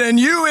promoted, and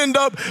you end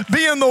up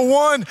being the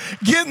one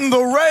getting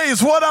the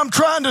raise. What I'm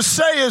trying to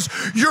say is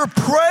your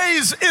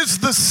praise is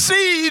the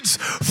seeds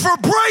for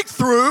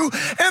breakthrough,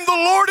 and the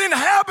Lord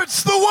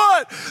inhabits the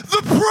what?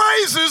 The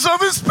praises of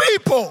his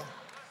people.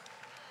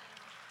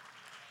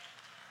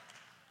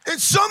 And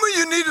some of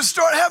you need to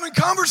start having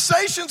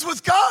conversations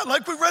with God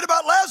like we read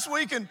about last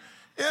week in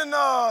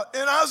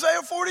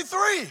Isaiah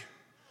 43.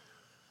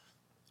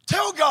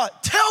 Tell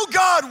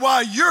God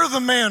why you're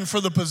the man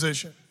for the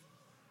position.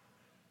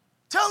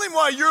 Tell him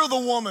why you're the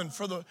woman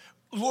for the,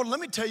 Lord, let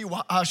me tell you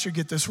why I should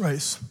get this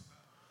raise.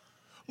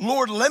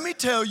 Lord, let me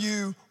tell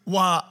you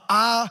why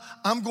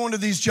I'm going to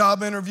these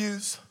job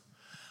interviews.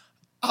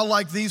 I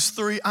like these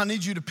 3. I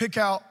need you to pick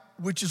out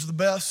which is the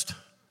best.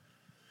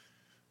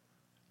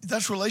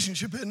 That's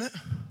relationship, isn't it?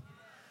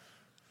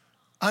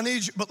 I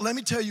need you, but let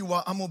me tell you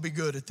why I'm gonna be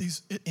good at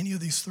any of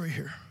these 3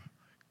 here.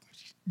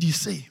 Do you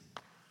see?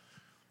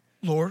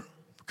 Lord,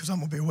 because I'm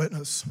gonna be a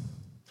witness.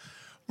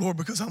 Lord,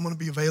 because I'm gonna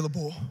be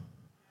available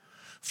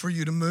for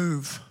you to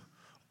move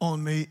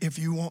on me if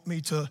you want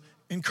me to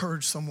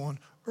encourage someone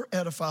or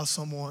edify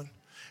someone,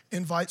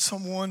 invite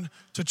someone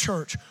to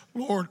church.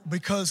 Lord,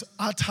 because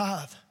I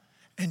tithe,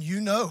 and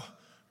you know,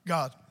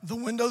 God, the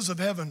windows of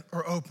heaven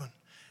are open,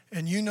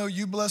 and you know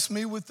you bless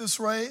me with this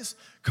raise.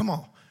 Come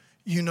on,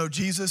 you know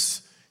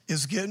Jesus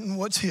is getting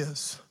what's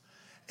his,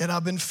 and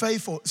I've been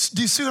faithful.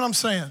 Do you see what I'm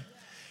saying?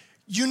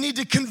 You need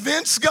to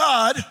convince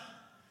God.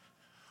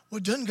 Well,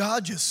 doesn't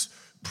God just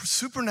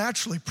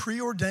supernaturally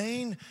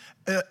preordain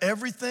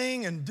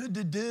everything and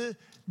that?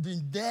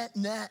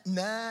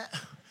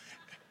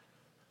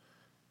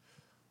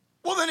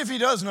 Well, then if he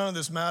does, none of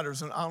this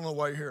matters, and I don't know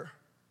why you're here.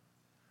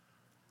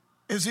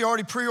 Is he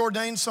already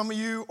preordained? Some of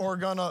you are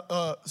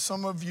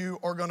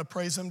gonna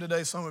praise him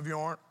today. Some of you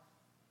aren't.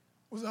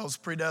 That was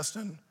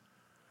predestined.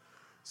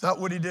 Is that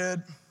what he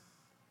did?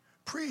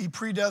 He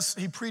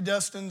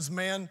predestines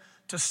man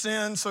to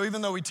sin. So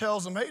even though he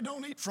tells them, hey,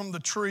 don't eat from the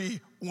tree,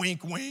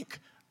 wink, wink,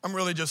 I'm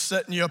really just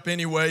setting you up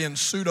anyway in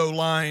pseudo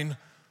line.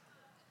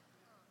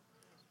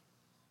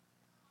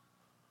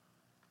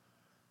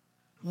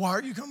 Why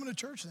are you coming to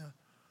church then?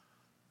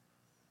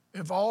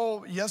 If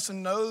all yes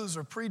and no's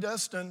are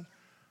predestined,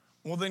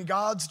 well, then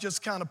God's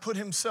just kind of put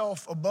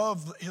himself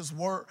above his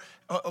word,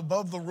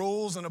 above the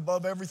rules and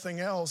above everything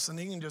else, and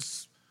he can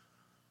just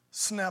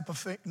snap a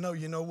finger. No,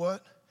 you know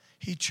what?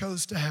 He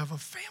chose to have a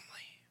family.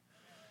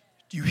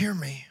 Do you hear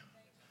me?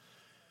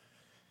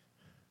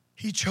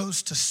 He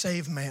chose to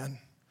save man,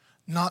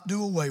 not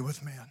do away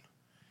with man.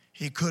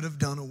 He could have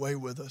done away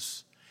with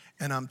us.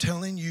 And I'm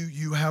telling you,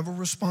 you have a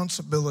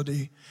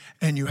responsibility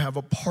and you have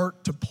a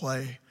part to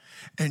play.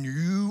 And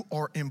you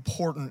are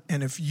important.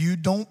 And if you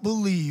don't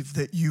believe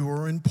that you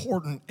are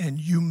important and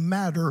you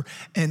matter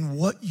and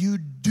what you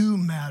do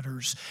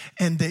matters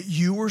and that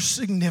you are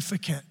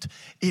significant,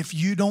 if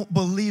you don't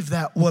believe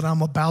that, what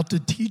I'm about to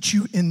teach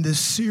you in this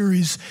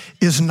series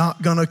is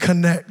not going to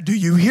connect. Do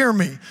you hear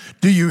me?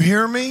 Do you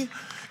hear me?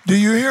 Do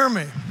you hear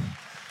me?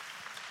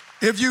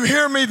 If you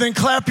hear me, then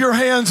clap your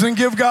hands and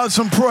give God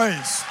some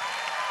praise.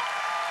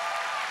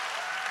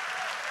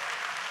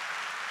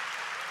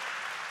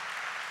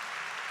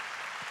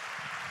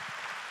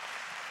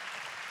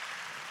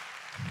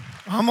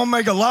 I'm going to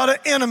make a lot of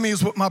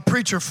enemies with my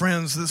preacher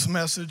friends this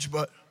message,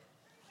 but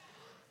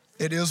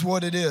it is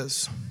what it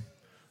is.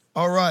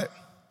 All right.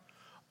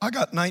 I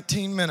got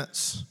 19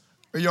 minutes.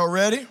 Are y'all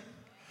ready?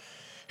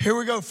 Here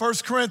we go. 1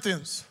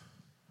 Corinthians.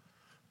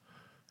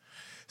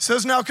 It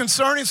says, now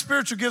concerning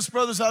spiritual gifts,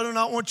 brothers, I do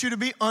not want you to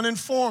be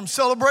uninformed.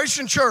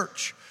 Celebration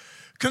Church.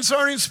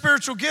 Concerning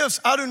spiritual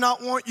gifts, I do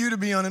not want you to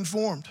be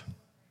uninformed.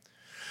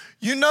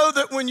 You know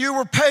that when you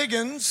were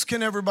pagans,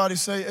 can everybody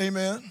say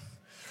amen?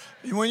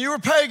 When you were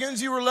pagans,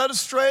 you were led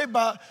astray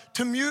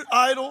to mute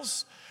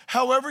idols,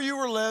 however you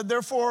were led.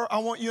 Therefore, I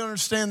want you to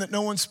understand that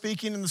no one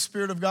speaking in the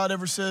Spirit of God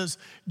ever says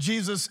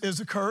Jesus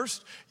is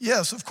accursed.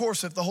 Yes, of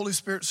course, if the Holy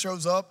Spirit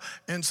shows up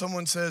and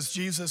someone says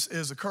Jesus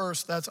is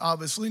accursed, that's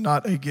obviously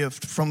not a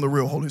gift from the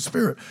real Holy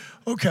Spirit.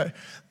 Okay,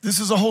 this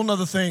is a whole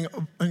nother thing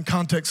in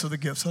context of the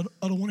gifts. I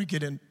don't want to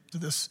get into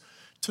this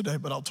today,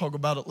 but I'll talk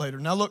about it later.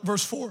 Now look,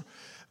 verse 4.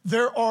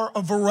 There are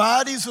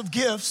varieties of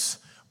gifts,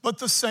 but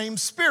the same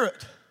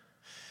Spirit.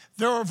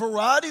 There are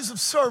varieties of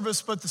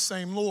service, but the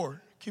same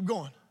Lord. Keep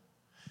going.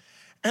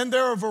 And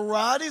there are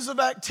varieties of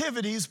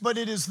activities, but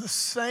it is the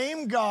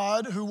same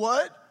God who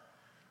what?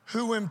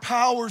 Who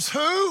empowers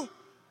who?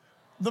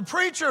 The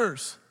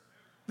preachers,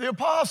 the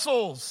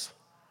apostles,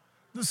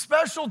 the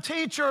special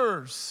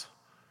teachers.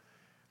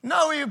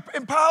 No, he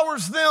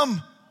empowers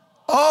them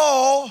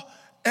all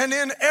and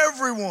in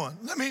everyone.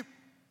 Let me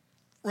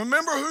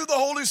remember who the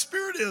Holy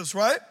Spirit is,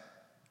 right?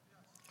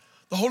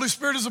 The Holy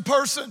Spirit is a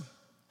person.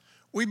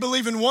 We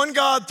believe in one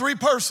God, three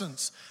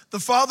persons, the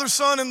Father,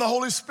 Son, and the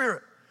Holy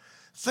Spirit.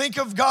 Think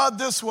of God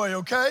this way,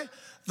 okay?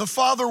 The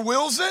Father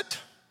wills it,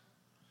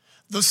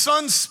 the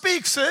Son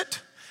speaks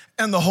it,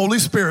 and the Holy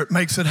Spirit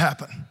makes it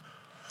happen.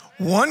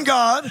 One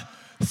God,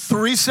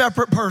 three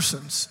separate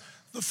persons.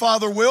 The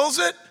Father wills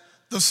it,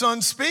 the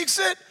Son speaks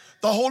it,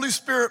 the Holy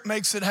Spirit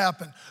makes it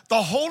happen.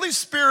 The Holy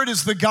Spirit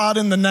is the God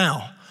in the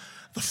now.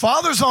 The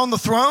Father's on the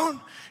throne.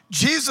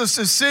 Jesus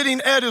is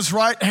sitting at his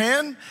right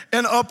hand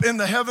and up in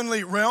the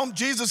heavenly realm.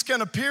 Jesus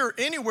can appear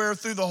anywhere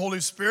through the Holy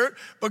Spirit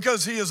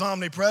because he is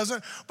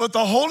omnipresent. But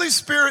the Holy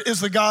Spirit is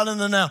the God in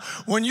the now.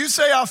 When you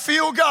say, I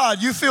feel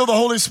God, you feel the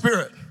Holy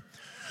Spirit.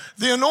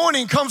 The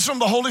anointing comes from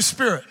the Holy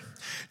Spirit.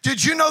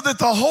 Did you know that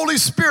the Holy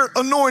Spirit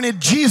anointed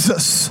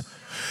Jesus?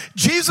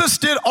 Jesus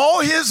did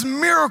all his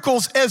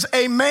miracles as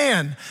a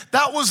man.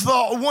 That was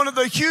one of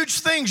the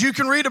huge things you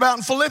can read about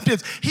in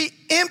Philippians. He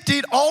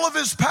emptied all of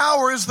his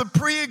power as the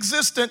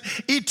pre-existent,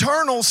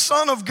 eternal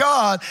Son of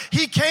God.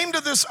 He came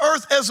to this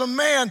earth as a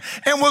man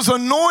and was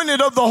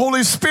anointed of the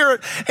Holy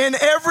Spirit. And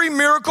every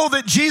miracle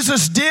that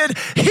Jesus did,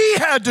 he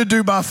had to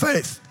do by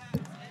faith.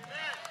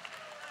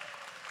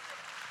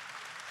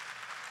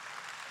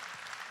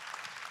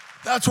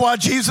 That's why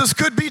Jesus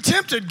could be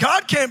tempted.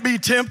 God can't be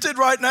tempted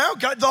right now.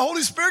 God, the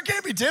Holy Spirit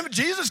can't be tempted.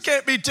 Jesus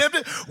can't be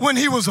tempted. When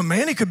he was a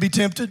man, he could be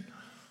tempted.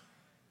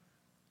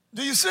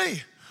 Do you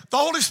see? The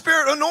Holy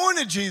Spirit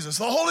anointed Jesus.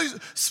 The Holy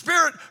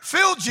Spirit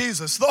filled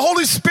Jesus. The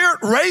Holy Spirit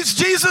raised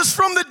Jesus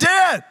from the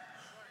dead.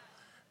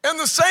 And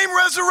the same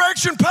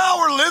resurrection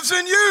power lives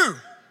in you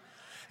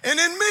and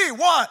in me.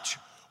 Watch.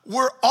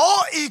 We're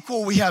all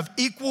equal. We have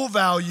equal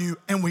value,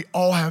 and we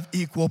all have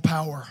equal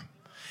power.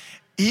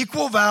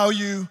 Equal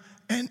value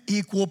and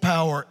equal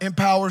power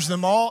empowers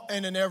them all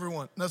and in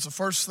everyone. That's the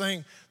first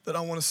thing that I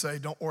want to say.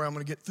 Don't worry, I'm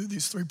going to get through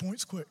these 3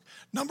 points quick.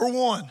 Number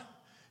one,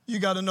 you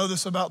got to know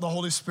this about the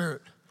Holy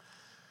Spirit,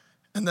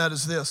 and that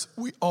is this.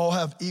 We all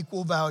have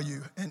equal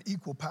value and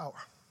equal power.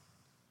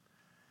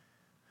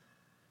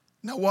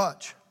 Now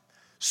watch.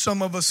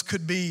 Some of us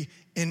could be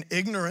in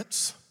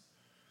ignorance,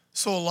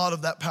 so a lot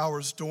of that power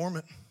is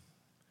dormant.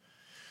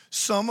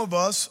 Some of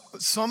us,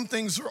 some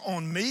things are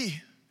on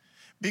me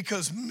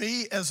because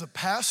me as a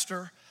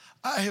pastor,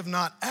 I have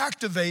not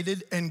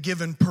activated and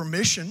given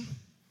permission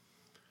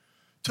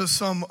to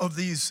some of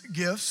these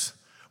gifts,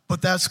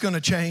 but that's going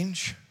to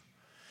change.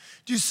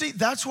 Do you see?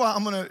 That's why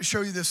I'm going to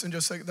show you this in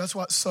just a second. That's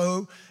why it's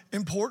so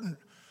important.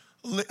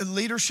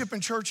 Leadership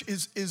in church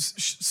is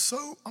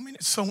so,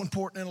 it's so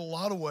important in a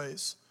lot of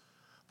ways.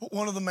 But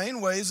one of the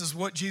main ways is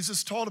what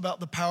Jesus taught about,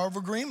 the power of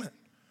agreement.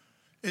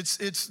 It's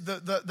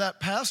that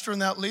pastor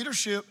and that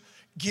leadership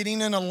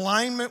getting in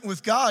alignment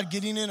with God,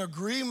 getting in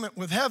agreement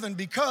with heaven,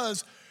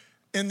 because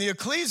in the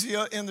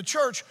ecclesia, in the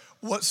church,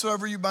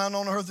 whatsoever you bind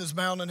on earth is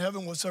bound in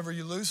heaven. Whatsoever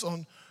you loose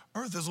on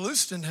earth is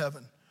loosed in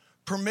heaven.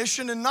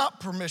 Permission and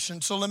not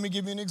permission. So let me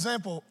give you an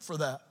example for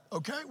that.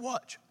 Okay,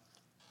 watch.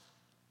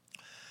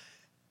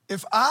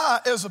 If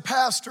I, as a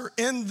pastor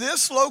in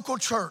this local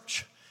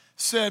church,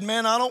 said,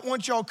 man, I don't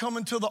want y'all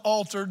coming to the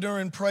altar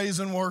during praise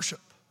and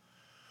worship.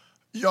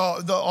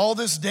 Y'all, all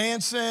this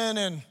dancing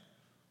and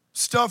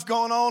stuff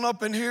going on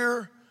up in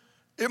here,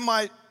 it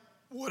might,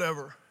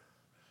 whatever.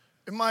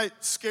 It might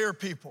scare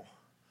people.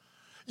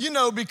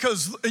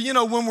 Because,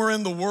 when we're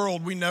in the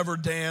world, we never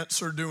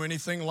dance or do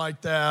anything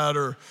like that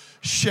or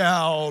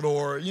shout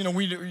or, you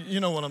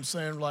know what I'm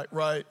saying, like,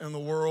 right, in the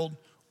world,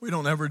 we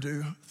don't ever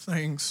do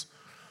things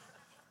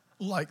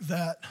like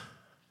that.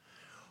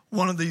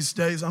 One of these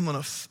days, I'm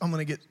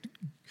gonna get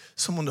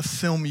someone to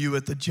film you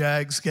at the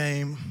Jags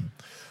game.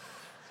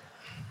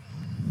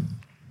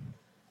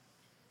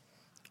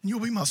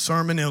 You'll be my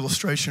sermon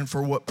illustration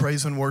for what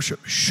praise and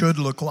worship should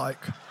look like.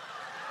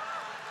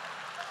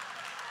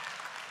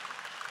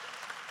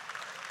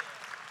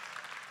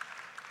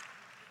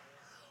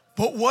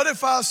 But what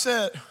if I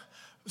said,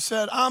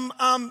 I'm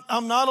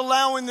not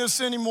allowing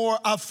this anymore.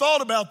 I've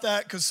thought about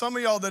that because some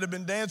of y'all that have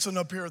been dancing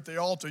up here at the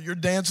altar, your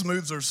dance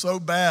moves are so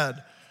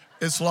bad.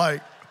 It's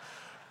like,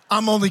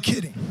 I'm only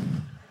kidding.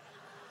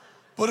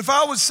 But if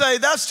I would say,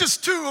 that's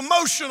just too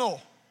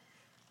emotional.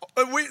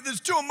 It's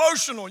too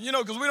emotional,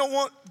 because we don't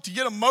want to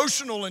get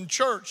emotional in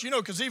church,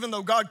 because even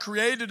though God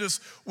created us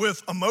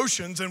with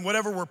emotions and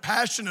whatever we're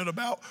passionate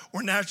about,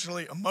 we're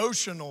naturally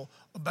emotional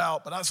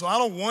about. So I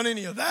don't want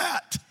any of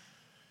that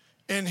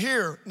in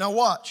here. Now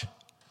watch.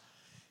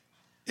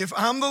 If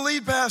I'm the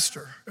lead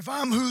pastor, if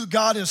I'm who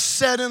God has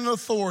set in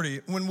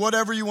authority, when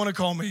whatever you want to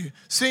call me,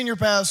 senior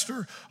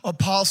pastor,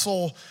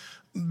 apostle,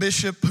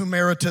 bishop,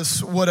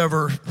 emeritus,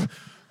 whatever,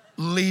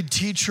 lead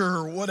teacher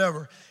or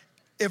whatever,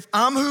 if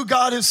I'm who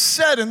God has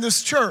set in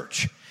this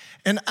church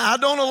and I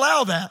don't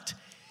allow that,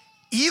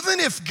 even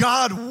if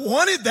God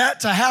wanted that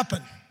to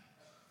happen,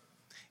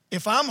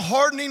 if I'm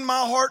hardening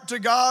my heart to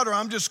God or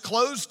I'm just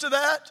closed to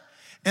that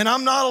and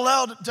I'm not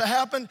allowed it to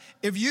happen,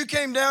 if you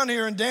came down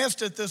here and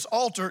danced at this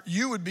altar,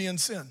 you would be in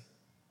sin.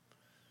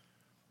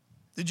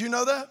 Did you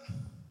know that?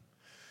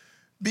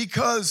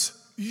 Because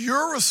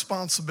your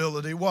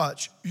responsibility,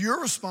 watch,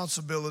 your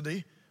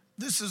responsibility,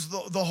 this is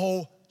the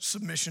whole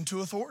submission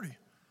to authority.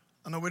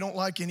 I know we don't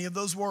like any of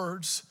those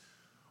words.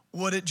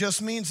 What it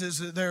just means is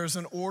that there is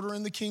an order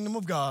in the kingdom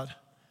of God.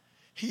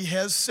 He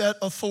has set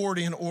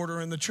authority and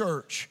order in the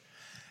church.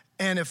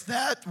 And if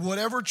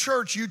whatever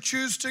church you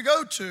choose to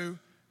go to,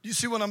 you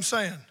see what I'm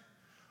saying?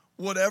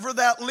 Whatever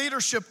that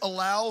leadership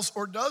allows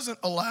or doesn't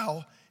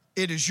allow,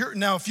 it is your.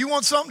 Now, if you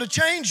want something to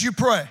change, you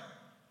pray.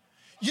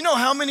 You know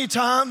how many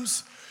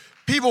times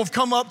people have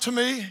come up to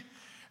me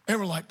and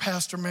were like,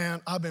 Pastor,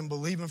 man, I've been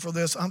believing for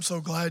this. I'm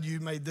so glad you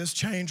made this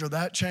change or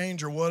that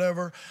change or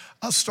whatever.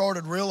 I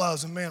started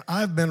realizing, man,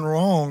 I've been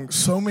wrong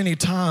so many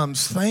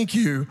times. Thank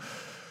you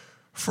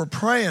for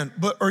praying.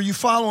 But are you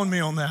following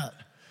me on that?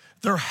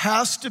 There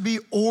has to be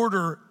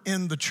order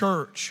in the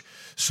church.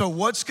 So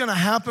what's going to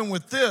happen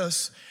with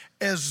this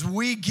as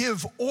we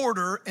give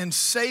order and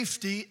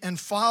safety and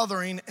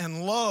fathering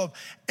and love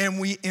and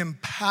we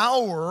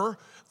empower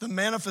the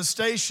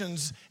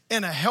manifestations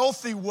in a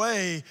healthy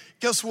way,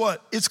 guess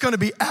what? It's going to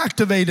be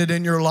activated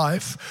in your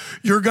life.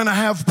 You're going to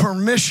have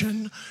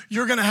permission.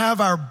 You're going to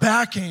have our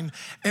backing.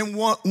 And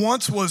what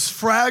once was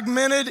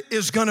fragmented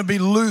is going to be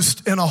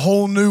loosed in a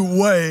whole new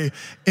way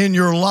in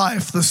your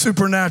life, the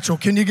supernatural.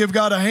 Can you give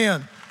God a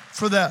hand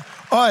for that?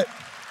 All right.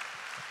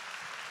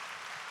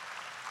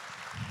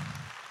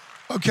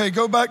 Okay,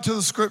 go back to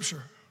the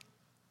scripture.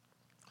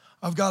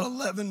 I've got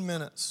 11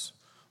 minutes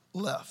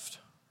left.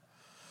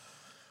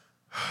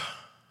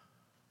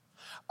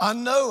 I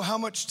know how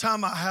much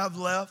time I have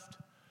left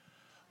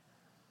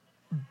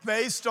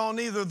based on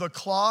either the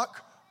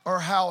clock or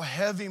how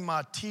heavy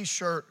my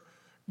t-shirt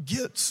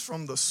gets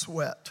from the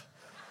sweat.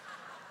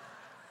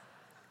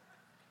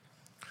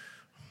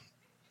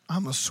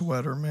 I'm a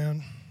sweater,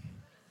 man.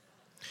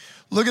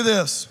 Look at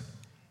this.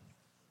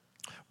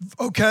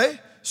 Okay,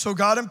 so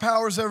God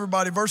empowers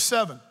everybody. Verse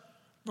 7.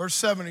 Verse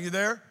 7, are you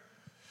there?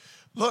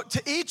 Look,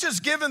 to each is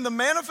given the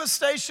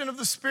manifestation of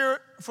the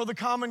Spirit for the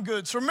common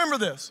good. So remember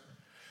this.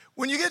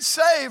 When you get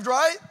saved,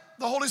 right,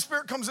 the Holy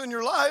Spirit comes in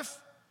your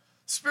life,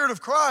 Spirit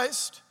of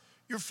Christ,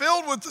 you're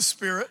filled with the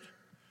Spirit.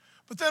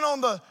 But then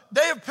on the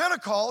day of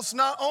Pentecost,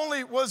 not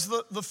only was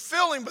the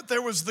filling, but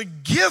there was the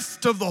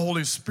gift of the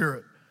Holy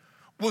Spirit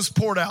was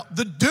poured out.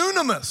 The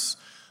dunamis,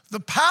 the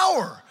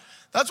power.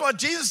 That's why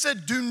Jesus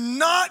said, do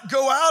not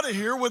go out of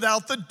here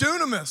without the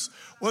dunamis,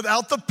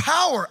 without the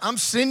power. I'm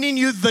sending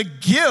you the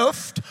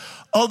gift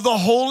of the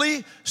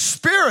Holy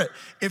Spirit.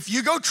 If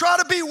you go try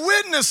to be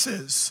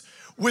witnesses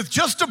with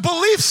just a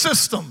belief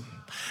system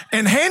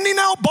and handing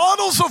out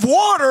bottles of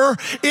water,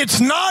 it's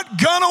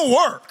not gonna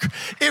work.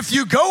 If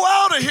you go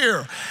out of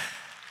here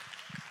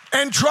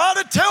and try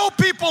to tell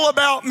people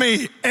about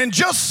me and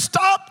just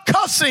stop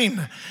cussing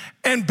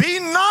and be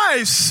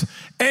nice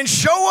and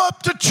show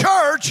up to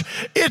church,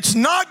 it's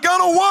not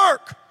gonna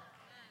work.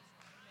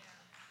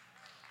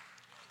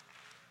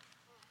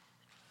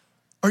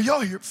 Are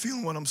y'all here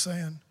feeling what I'm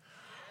saying?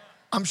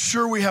 I'm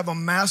sure we have a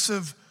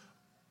massive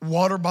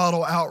water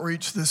bottle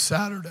outreach this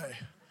Saturday.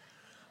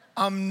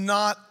 I'm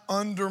not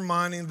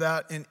undermining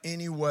that in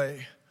any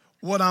way.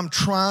 What I'm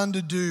trying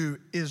to do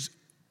is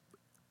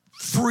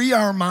free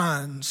our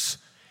minds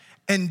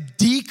and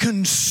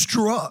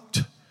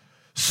deconstruct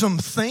some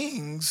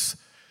things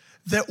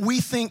that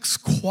we think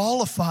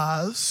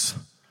qualifies,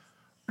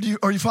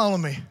 are you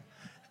following me,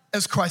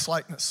 as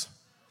Christ-likeness?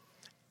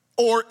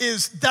 Or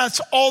that's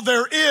all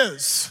there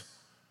is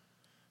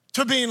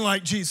to being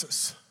like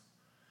Jesus?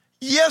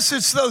 Yes,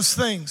 it's those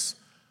things,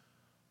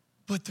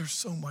 but there's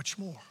so much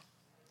more.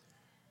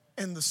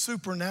 And the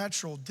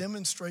supernatural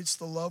demonstrates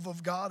the love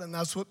of God, and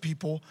that's what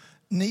people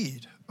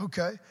need,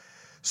 okay?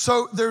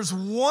 So there's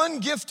one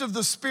gift of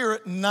the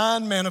Spirit,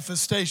 9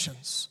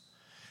 manifestations.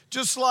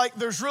 Just like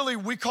there's really,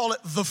 we call it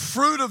the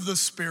fruit of the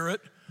Spirit,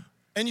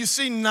 and you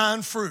see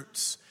 9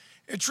 fruits.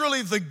 It's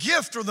really the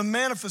gift or the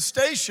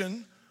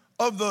manifestation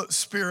of the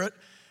Spirit,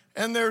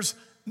 and there's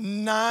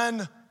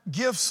 9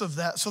 gifts of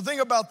that. So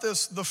think about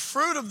this. The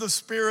fruit of the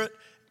Spirit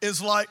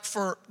is like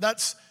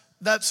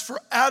that's for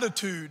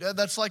attitude.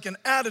 That's like an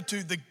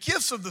attitude. The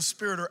gifts of the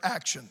Spirit are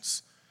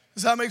actions.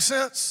 Does that make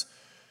sense?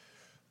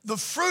 The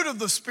fruit of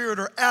the Spirit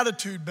are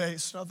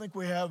attitude-based. I think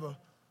we have a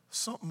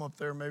something up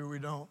there, maybe we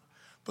don't.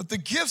 But the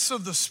gifts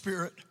of the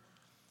Spirit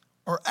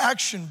are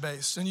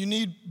action-based, and you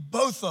need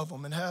both of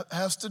them. It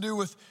has to do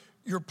with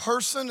your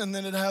person, and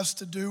then it has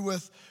to do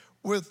with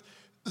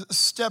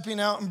stepping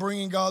out and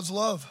bringing God's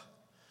love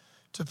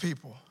to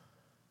people.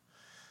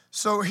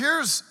 So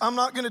I'm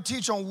not going to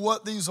teach on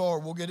what these are.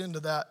 We'll get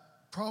into that.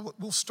 Probably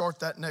we'll start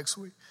that next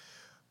week.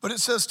 But it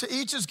says, to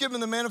each is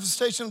given the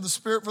manifestation of the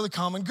Spirit for the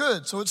common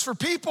good. So it's for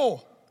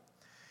people.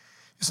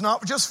 It's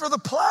not just for the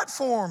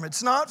platform.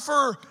 It's not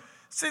for,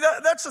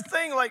 that's the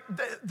thing. Like,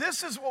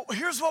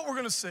 here's what we're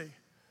going to see.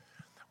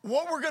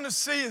 What we're going to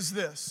see is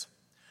this.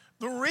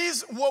 The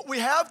reason, what we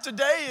have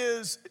today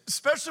is,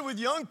 especially with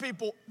young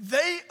people,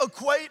 they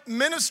equate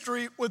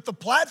ministry with the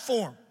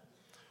platform.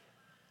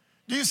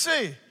 Do you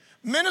see?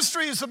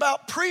 Ministry is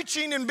about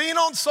preaching and being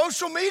on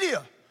social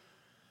media.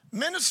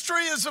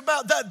 Ministry is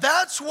about that.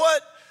 That's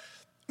what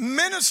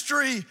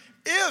ministry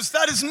is.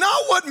 That is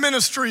not what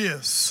ministry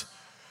is.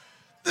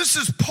 This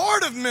is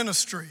part of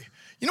ministry.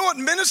 You know what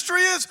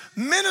ministry is?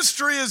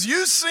 Ministry is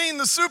you seeing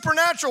the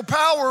supernatural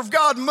power of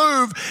God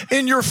move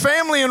in your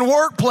family and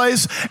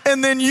workplace,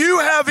 and then you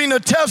having a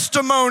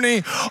testimony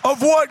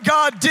of what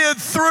God did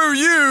through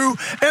you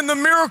and the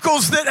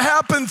miracles that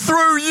happened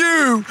through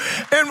you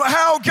and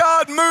how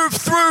God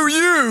moved through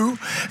you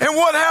and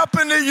what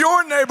happened in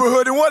your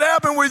neighborhood and what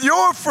happened with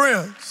your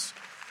friends.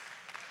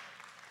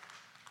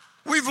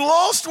 We've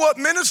lost what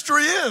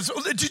ministry is.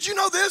 Did you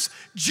know this?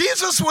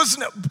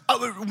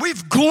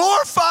 We've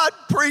glorified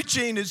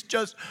preaching. It's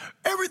just,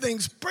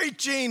 everything's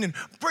preaching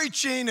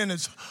and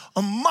it's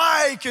a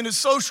mic and it's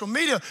social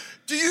media.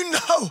 Do you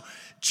know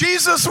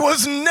Jesus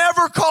was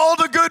never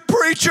called a good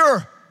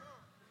preacher?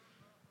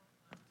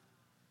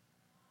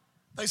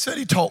 They said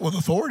he taught with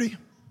authority.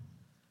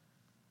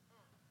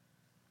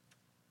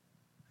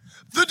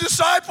 The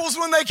disciples,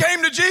 when they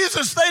came to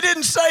Jesus, they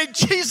didn't say,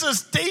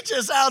 Jesus, teach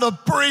us how to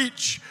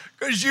preach,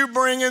 because you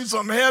bring in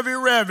some heavy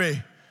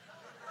revy.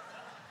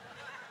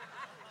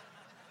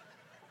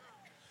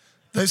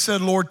 They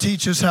said, Lord,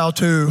 teach us how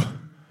to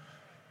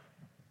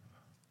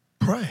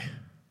pray.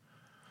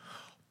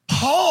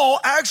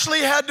 Paul actually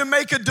had to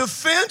make a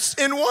defense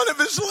in one of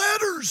his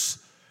letters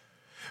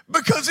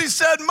because he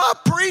said, my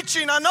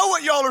preaching, I know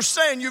what y'all are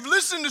saying. You've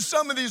listened to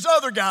some of these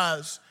other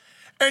guys,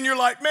 and you're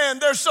like, man,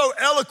 they're so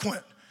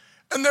eloquent.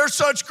 And they're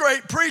such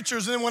great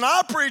preachers. And when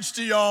I preached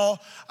to y'all,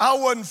 I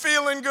wasn't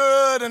feeling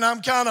good, and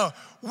I'm kind of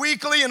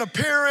weakly in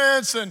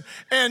appearance, and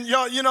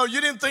y'all, you know,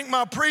 you didn't think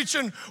my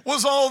preaching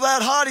was all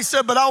that hot. He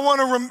said, but I want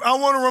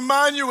to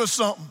remind you of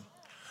something.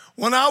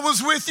 When I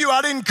was with you,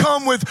 I didn't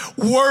come with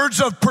words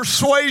of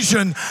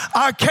persuasion.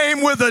 I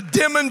came with a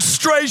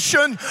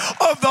demonstration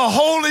of the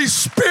Holy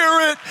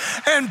Spirit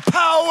and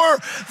power.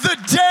 The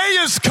day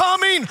is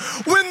coming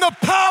when the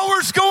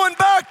power's going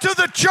back to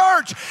the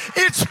church.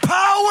 It's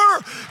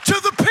power to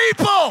the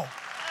people.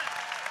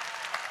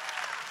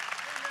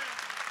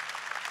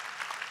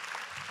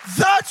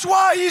 That's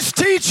why he's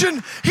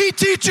teaching. He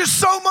teaches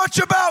so much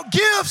about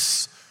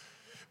gifts,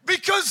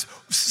 because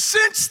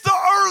since the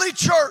early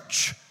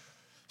church,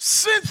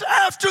 since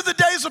after the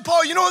days of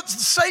Paul, you know what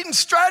Satan's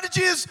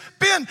strategy has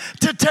been?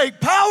 To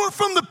take power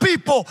from the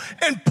people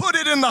and put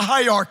it in the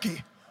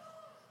hierarchy.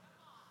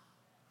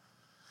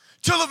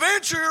 Till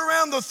eventually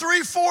around the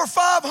 300, 400,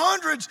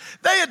 500s,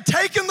 they had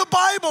taken the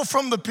Bible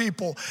from the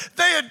people.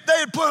 They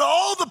had put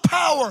all the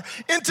power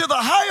into the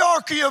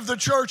hierarchy of the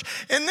church.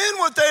 And then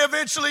what they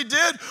eventually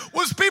did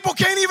was people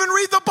can't even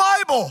read the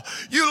Bible.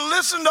 You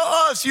listen to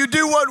us, you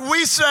do what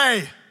we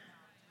say.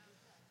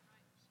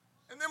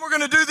 And then we're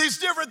going to do these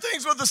different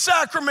things with the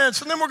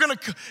sacraments, and then we're going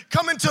to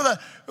come into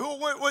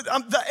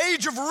the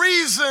age of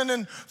reason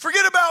and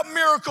forget about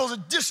miracles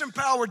and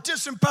disempower.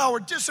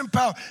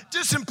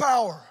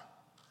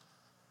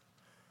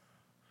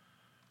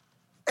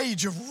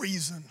 Age of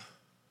reason.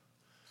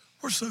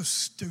 We're so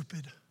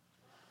stupid.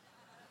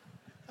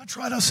 That's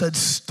right, I said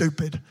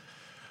stupid.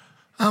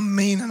 I'm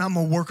mean, and I'm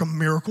going to work a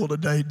miracle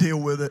today. Deal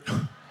with it.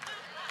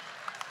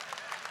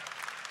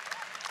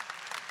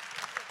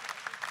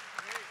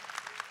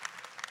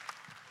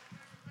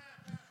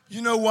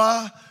 You know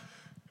why?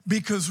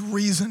 Because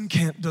reason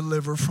can't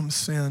deliver from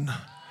sin,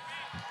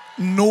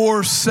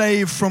 nor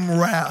save from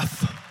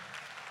wrath.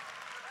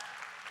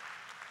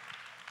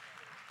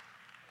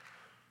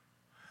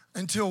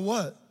 Until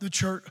what? The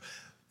church.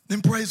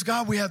 Then praise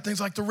God, we have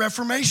things like the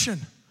Reformation.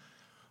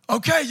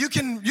 Okay, you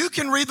can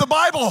read the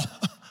Bible.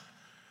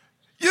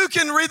 You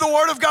can read the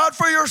Word of God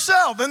for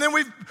yourself. And then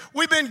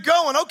we've been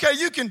going, okay,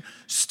 you can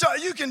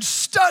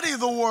study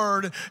the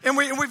Word. And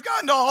we've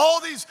gotten to all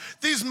these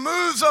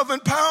moves of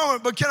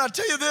empowerment. But can I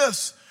tell you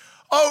this?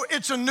 Oh,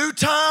 it's a new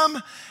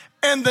time.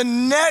 And the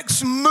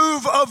next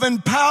move of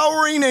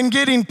empowering and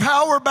getting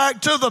power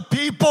back to the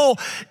people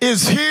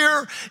is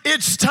here.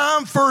 It's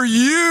time for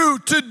you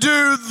to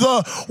do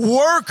the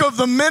work of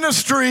the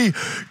ministry.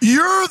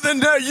 You're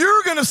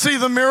going to see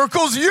the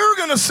miracles. You're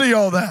going to see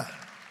all that.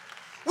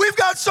 We've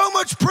got so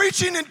much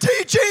preaching and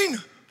teaching.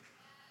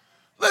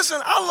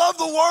 Listen, I love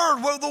the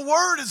word. Well, the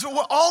word is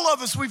what all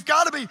of us, we've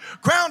got to be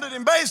grounded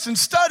and based and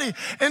study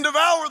and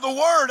devour the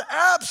word.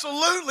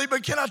 Absolutely.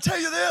 But can I tell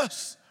you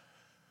this?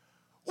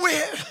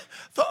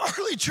 The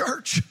early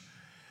church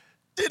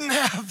didn't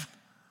have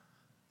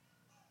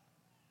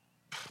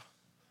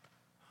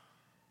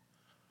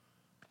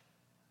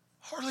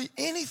hardly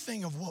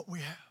anything of what we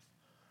have.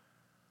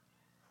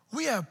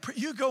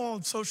 You go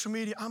on social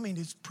media, I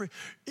mean,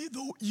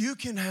 you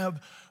can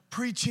have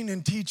preaching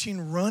and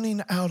teaching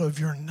running out of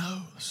your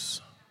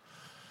nose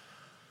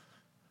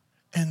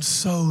and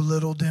so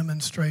little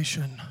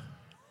demonstration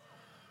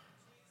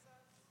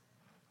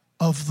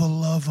of the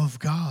love of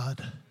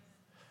God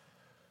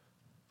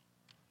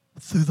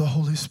through the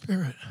Holy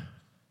Spirit.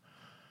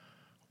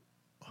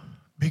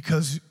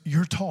 Because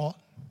you're taught,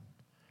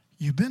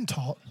 you've been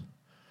taught.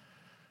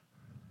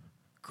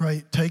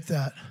 Great, take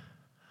that.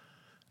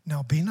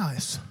 Now be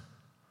nice.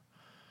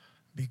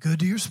 Be good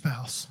to your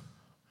spouse.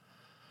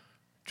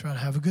 Try to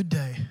have a good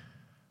day.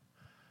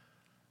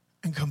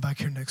 And come back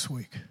here next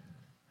week.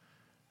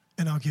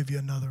 And I'll give you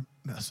another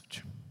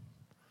message.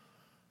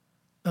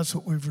 That's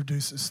what we've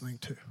reduced this thing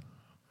to.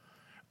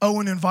 Oh,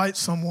 and invite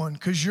someone,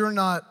 because you're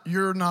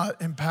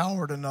not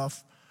empowered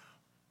enough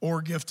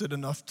or gifted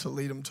enough to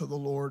lead them to the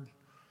Lord.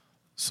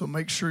 So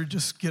make sure you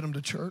just get them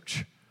to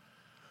church.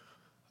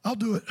 I'll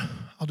do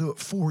it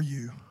for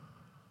you.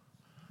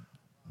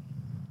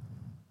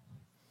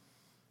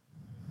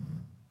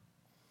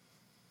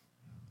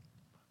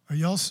 Are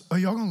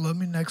y'all gonna love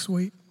me next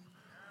week?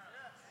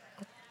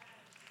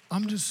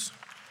 I'm just.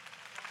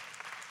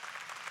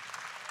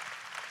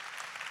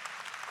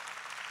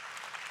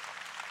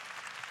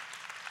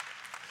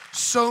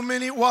 So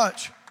many,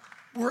 watch,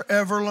 we're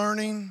ever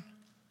learning,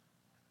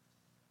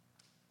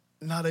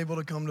 not able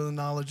to come to the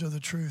knowledge of the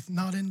truth,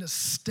 not in to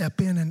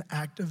step in and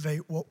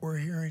activate what we're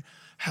hearing,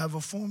 have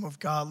a form of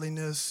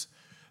godliness,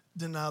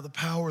 deny the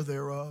power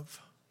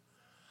thereof.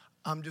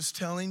 I'm just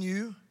telling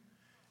you,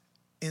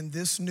 in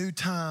this new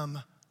time,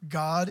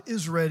 God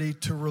is ready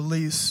to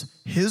release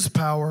his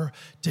power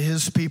to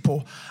his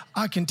people.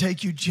 I can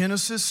take you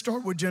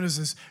start with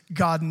Genesis.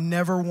 God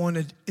never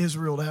wanted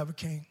Israel to have a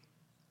king.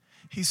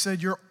 He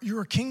said, you're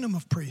a kingdom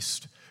of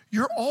priests.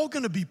 You're all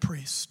going to be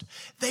priests.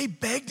 They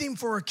begged him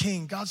for a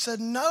king. God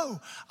said, no,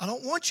 I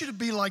don't want you to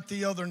be like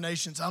the other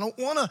nations. I don't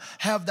want to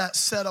have that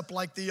set up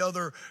like the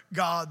other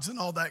gods and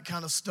all that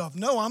kind of stuff.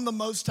 No, I'm the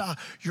Most High.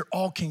 You're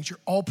all kings. You're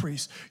all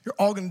priests. You're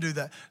all going to do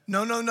that.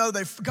 No.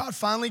 God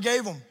finally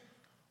gave them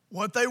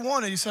what they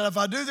wanted. He said, if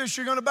I do this,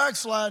 you're going to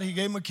backslide. He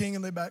gave them a king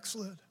and they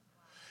backslid.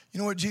 You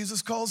know what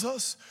Jesus calls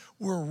us?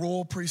 We're a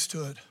royal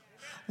priesthood.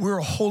 We're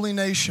a holy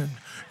nation.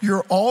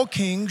 You're all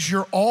kings.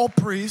 You're all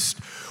priests.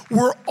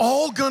 We're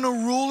all going to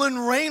rule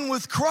and reign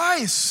with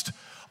Christ.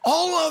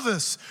 All of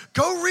us.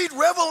 Go read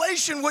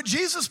Revelation, what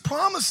Jesus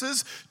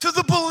promises to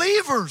the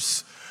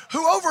believers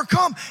who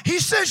overcome. He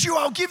says,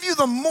 I'll give you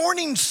the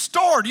morning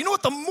star. Do you know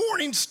what the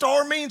morning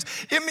star means?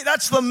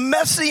 That's the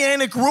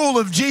messianic rule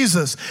of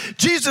Jesus.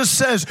 Jesus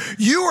says,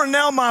 you are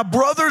now my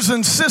brothers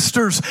and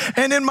sisters,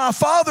 and in my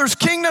Father's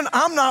kingdom,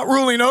 I'm not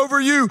ruling over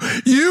you.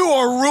 You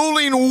are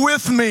ruling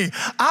with me.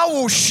 I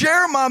will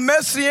share my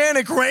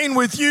messianic reign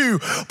with you.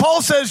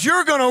 Paul says,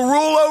 you're going to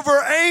rule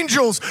over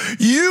angels.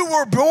 You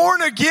were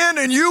born again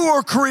and you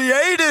were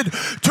created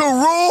to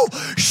rule.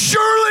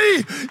 Surely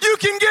you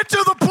can get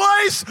to the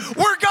place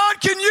where God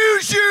can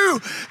use you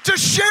to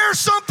share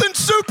something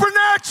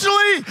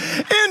supernaturally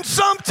in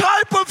some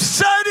type of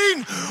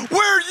setting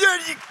where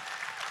you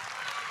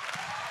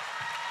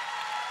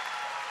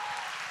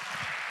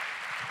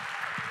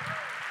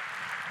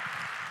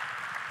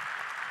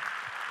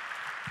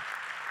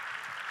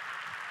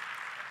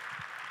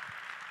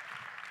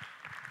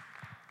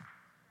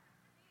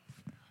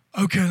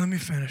Okay, let me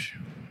finish.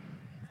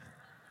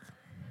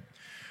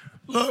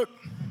 Look,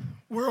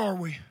 where are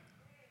we?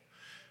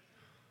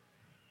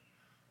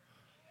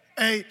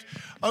 8.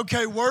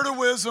 Okay, word of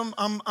wisdom.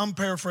 I'm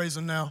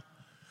paraphrasing now.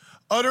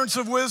 Utterance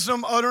of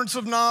wisdom, utterance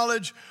of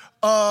knowledge,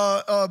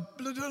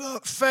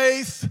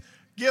 faith,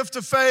 gift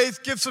of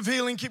faith, gifts of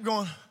healing. Keep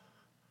going.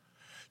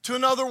 To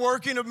another,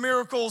 working of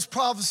miracles,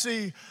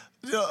 prophecy,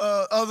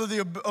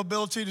 the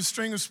ability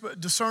to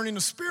discerning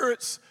of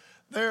spirits.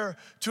 There.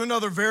 To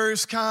another,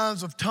 various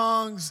kinds of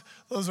tongues.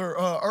 Those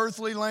are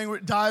earthly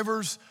language,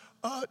 divers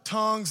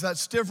tongues.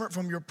 That's different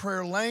from your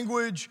prayer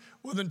language.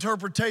 With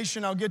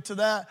interpretation, I'll get to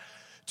that.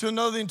 To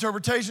another, the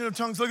interpretation of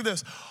tongues. Look at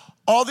this.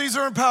 All these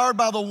are empowered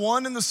by the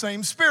one and the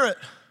same Spirit,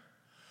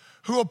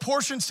 who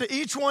apportions to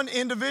each one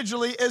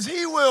individually as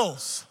he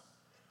wills.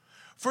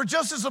 For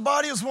just as the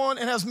body is one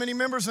and has many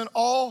members, and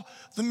all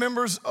the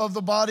members of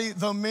the body,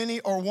 though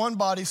many, are one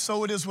body,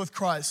 so it is with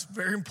Christ.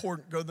 Very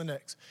important. Go to the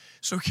next.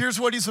 So here's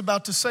what he's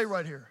about to say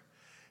right here.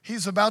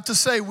 He's about to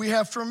say we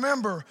have to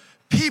remember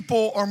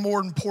people are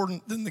more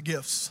important than the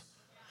gifts.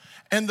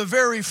 And the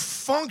very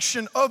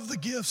function of the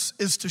gifts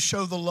is to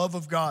show the love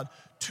of God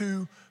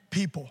to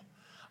people.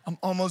 I'm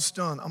almost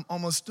done.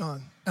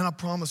 And I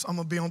promise I'm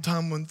going to be on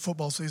time when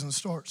football season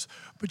starts.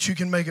 But you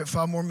can make it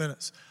 5 more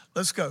minutes.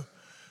 Let's go.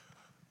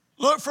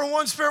 Look, from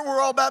one spirit we're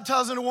all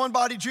baptized into one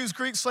body. Jews,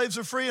 Greeks, slaves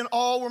are free, and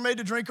all were made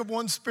to drink of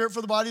one spirit, for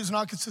the body does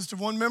not consist of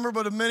one member,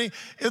 but of many.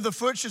 If the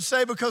foot should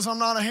say, because I'm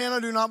not a hand, I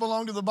do not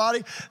belong to the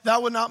body,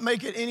 that would not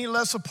make it any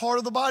less a part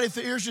of the body. If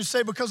the ear should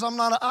say, because I'm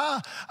not an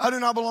eye, I do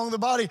not belong to the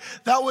body,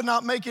 that would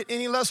not make it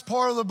any less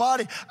part of the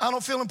body. I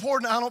don't feel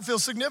important. I don't feel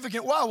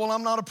significant. Why? Well,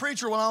 I'm not a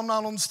preacher. Well, I'm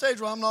not on the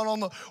stage. Well, I'm not on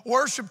the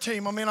worship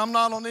team. I mean, I'm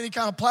not on any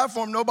kind of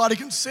platform. Nobody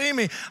can see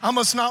me. I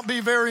must not be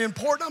very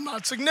important. I'm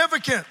not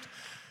significant.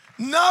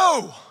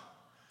 No.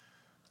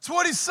 That's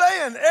what he's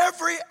saying.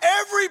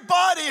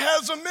 Everybody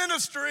has a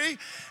ministry,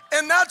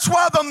 and that's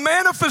why the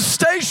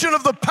manifestation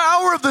of the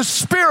power of the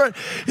Spirit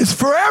is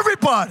for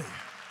everybody.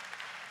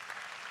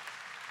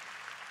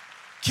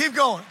 Keep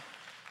going.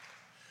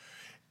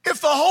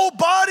 If the whole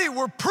body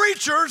were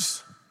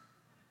preachers,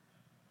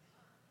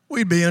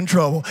 we'd be in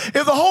trouble.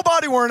 If the whole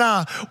body were an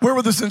eye, where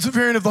would the sense of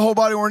hearing? If the whole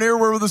body were an ear,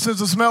 where would the sense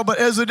of smell? But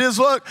as it is,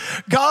 look,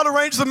 God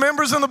arranged the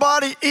members in the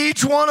body,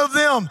 each one of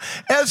them,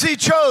 as he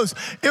chose.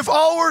 If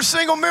all were a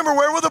single member,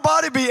 where would the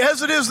body be?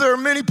 As it is, there are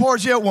many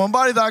parts, yet one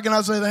body. Thou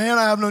cannot say the hand,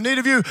 I have no need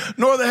of you,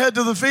 nor the head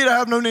to the feet, I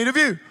have no need of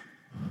you.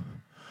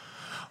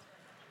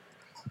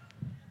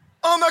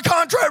 On the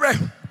contrary,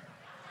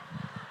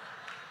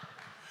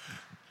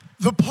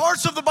 the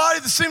parts of the body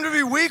that seem to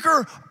be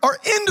weaker are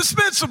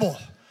indispensable.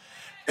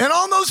 And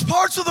on those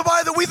parts of the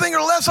body that we think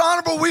are less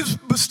honorable, we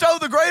bestow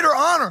the greater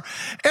honor.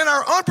 And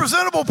our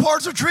unpresentable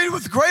parts are treated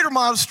with greater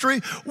modesty,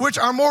 which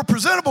our more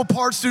presentable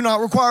parts do not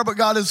require. But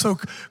God has so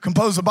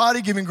composed the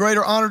body, giving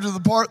greater honor to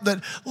the part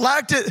that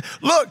lacked it.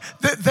 Look,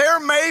 that there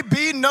may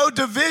be no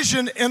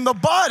division in the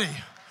body,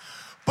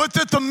 but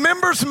that the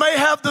members may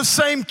have the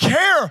same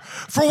care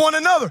for one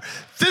another.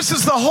 This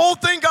is the whole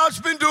thing God's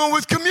been doing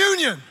with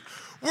communion.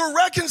 We're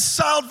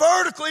reconciled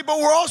vertically, but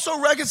we're also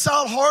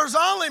reconciled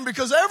horizontally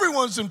because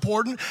everyone's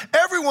important,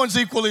 everyone's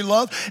equally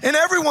loved, and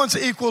everyone's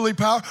equally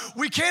powerful.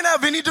 We can't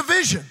have any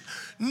division.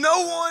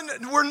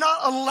 We're not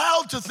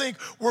allowed to think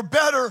we're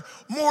better,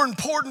 more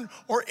important,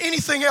 or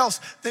anything else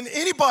than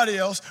anybody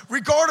else,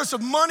 regardless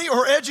of money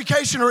or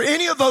education or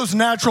any of those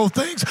natural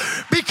things,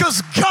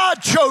 because God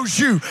chose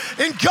you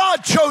and God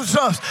chose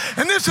us.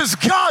 And this is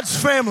God's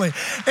family.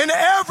 And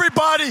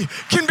everybody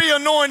can be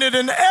anointed,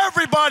 and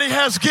everybody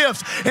has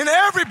gifts, and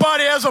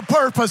everybody has a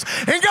purpose.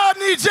 And God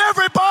needs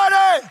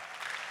everybody.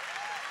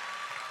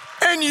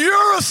 And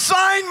your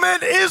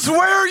assignment is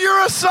where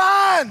you're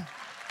assigned.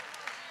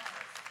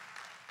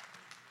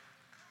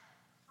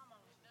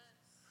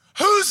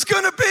 Who's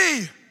going to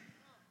be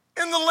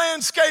in the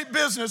landscape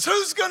business?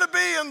 Who's going to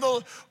be in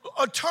the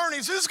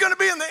attorneys? Who's going to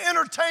be in the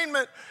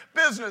entertainment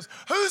business?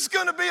 Who's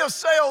going to be a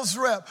sales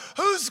rep?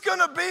 Who's going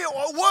to be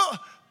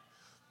what?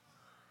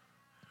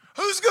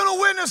 Who's going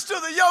to witness to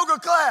the yoga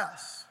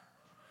class?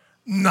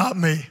 Not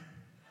me.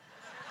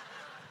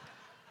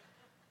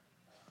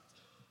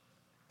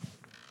 I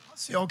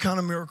see all kind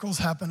of miracles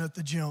happen at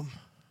the gym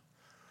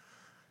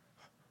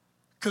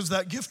because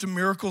that gift of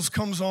miracles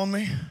comes on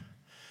me.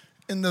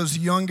 And those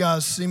young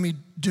guys see me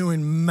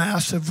doing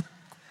massive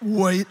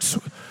weights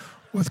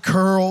with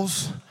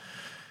curls.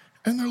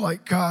 And they're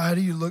like, God, how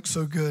do you look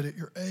so good at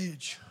your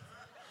age?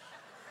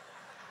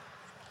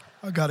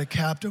 I got a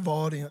captive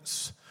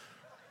audience.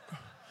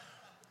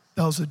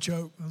 That was a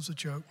joke. That was a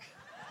joke.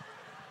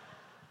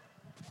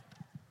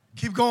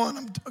 Keep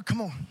going.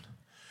 Come on.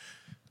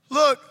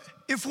 Look,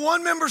 if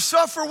one member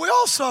suffer, we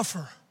all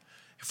suffer.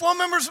 If one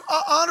member's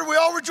honored, we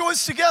all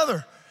rejoice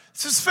together.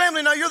 It's his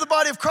family. Now, you're the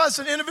body of Christ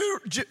and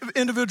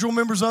individual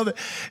members of it.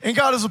 And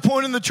God has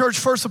appointed in the church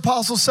first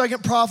apostles,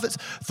 second prophets,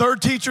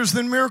 third teachers,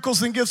 then miracles,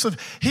 then gifts of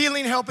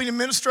healing, helping,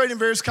 administrating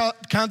various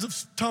kinds of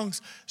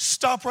tongues.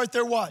 Stop right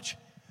there, watch.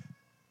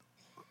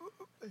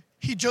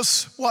 He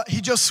just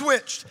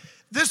switched.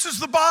 This is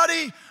the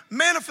body,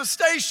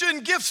 manifestation,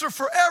 gifts are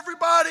for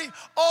everybody,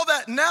 all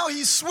that. Now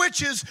he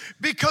switches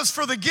because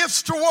for the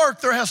gifts to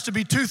work, there has to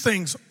be two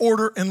things,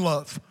 order and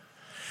love.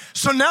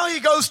 So now he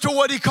goes to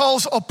what he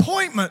calls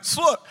appointments.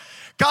 Look,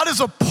 God is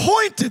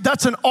appointed.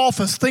 That's an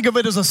office. Think of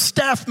it as a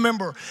staff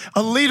member,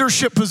 a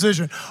leadership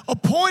position.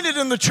 Appointed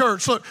in the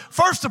church. Look,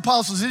 first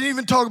apostles. He didn't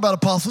even talk about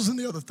apostles in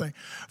the other thing.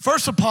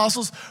 First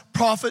apostles,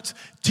 prophets,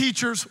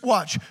 teachers.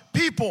 Watch.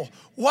 People.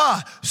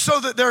 Why? So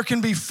that there can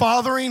be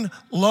fathering,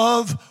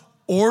 love,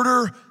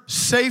 order,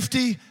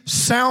 safety,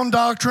 sound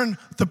doctrine,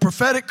 the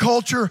prophetic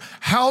culture,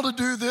 how to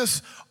do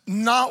this,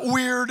 not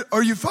weird.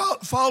 Are you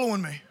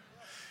following me?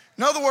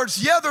 In other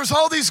words, yeah, there's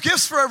all these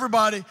gifts for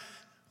everybody,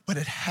 but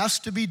it has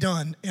to be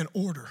done in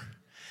order.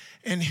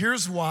 And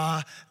here's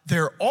why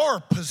there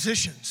are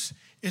positions.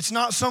 It's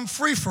not some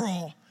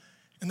free-for-all.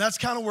 And that's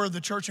kind of where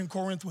the church in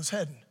Corinth was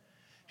heading.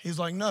 He's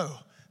like, no,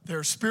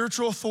 there's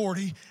spiritual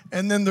authority.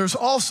 And then there's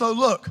also,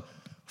 look,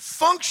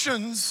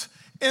 functions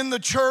in the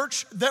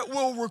church that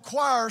will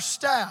require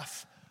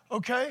staff,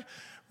 okay?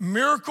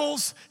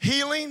 Miracles,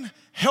 healing,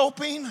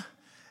 helping,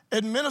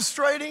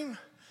 administrating,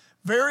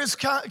 various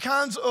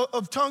kinds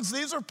of tongues.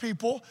 These are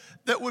people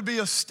that would be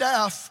a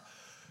staff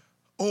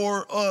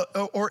or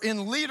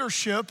in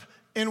leadership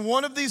in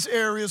one of these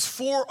areas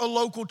for a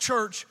local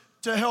church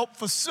to help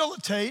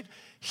facilitate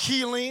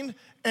healing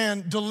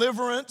and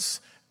deliverance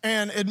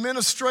and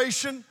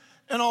administration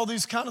and all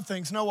these kind of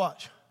things. Now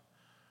watch.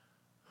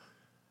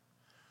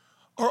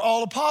 Are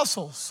all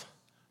apostles?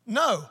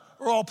 No.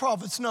 Are all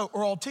prophets? No.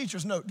 Are all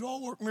teachers? No. Do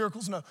all work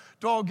miracles? No.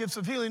 Do all gifts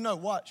of healing? No.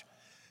 Watch.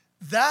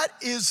 That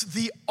is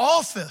the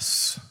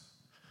office.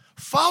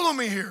 Follow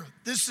me here.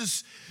 This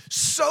is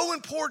so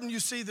important you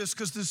see this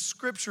because this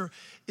scripture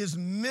is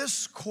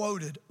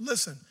misquoted.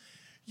 Listen,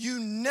 you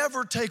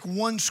never take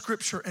one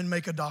scripture and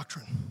make a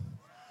doctrine.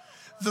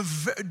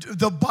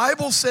 The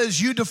Bible says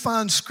you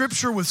define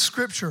scripture with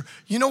scripture.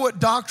 You know what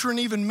doctrine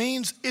even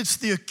means? It's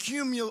the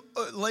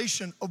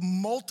accumulation of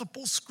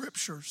multiple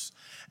scriptures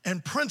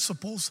and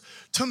principles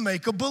to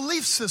make a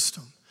belief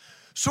system.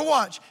 So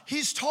watch,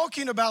 he's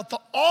talking about the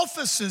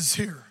offices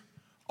here,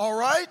 all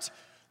right?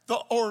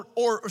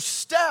 Or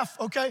staff,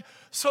 okay?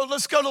 So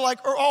let's go to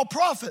are all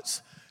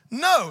prophets?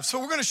 No, so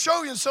we're gonna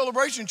show you in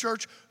Celebration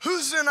Church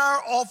who's in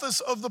our office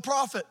of the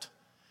prophet.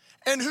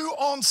 And who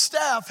on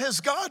staff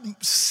has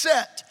God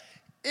set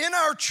in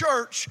our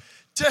church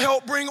to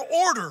help bring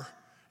order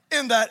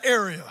in that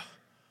area,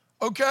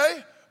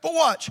 okay? But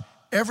watch,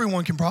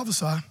 everyone can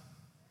prophesy.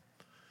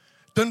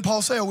 Doesn't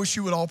Paul say, I wish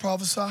you would all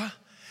prophesy?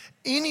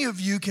 Any of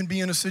you can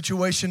be in a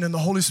situation and the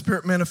Holy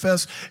Spirit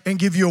manifests and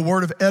give you a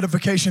word of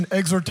edification,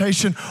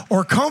 exhortation,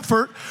 or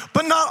comfort,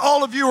 but not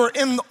all of you are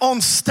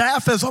on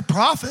staff as a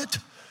prophet.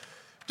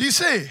 Do you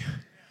see?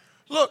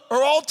 Look,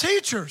 are all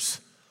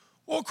teachers?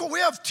 Well, cool. We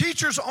have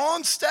teachers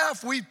on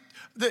staff. Do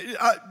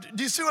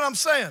you see what I'm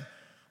saying?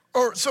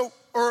 Or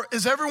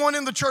is everyone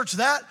in the church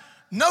that?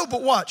 No,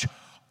 but watch.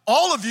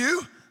 All of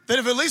you that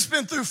have at least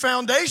been through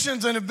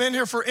foundations and have been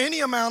here for any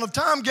amount of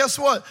time, guess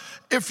what?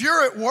 If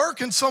you're at work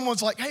and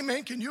someone's like, hey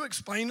man, can you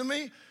explain to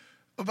me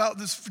about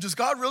this? Does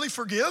God really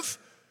forgive?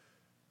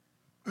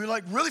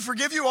 Really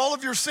forgive you all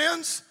of your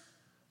sins?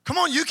 Come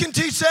on, you can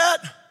teach that.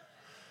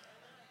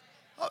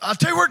 I'll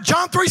tell you where,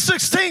 John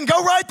 3:16,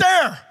 go right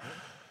there.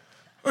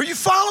 Are you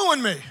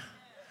following me?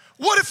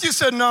 What if you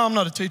said, no, I'm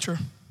not a teacher?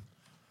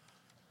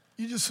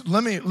 You just,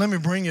 let me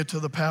bring you to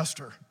the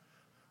pastor.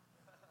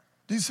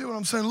 Do you see what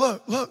I'm saying?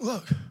 Look.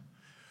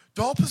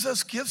 Do all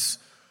possess gifts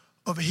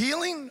of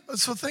healing?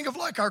 So think of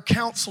our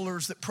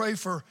counselors that pray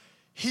for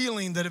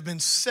healing that have been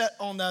set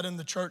on that in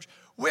the church.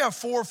 We have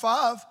 4 or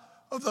 5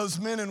 of those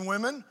men and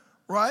women,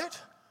 right?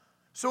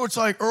 So it's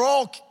are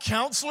all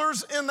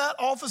counselors in that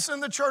office in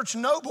the church?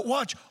 No, but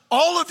watch,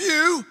 all of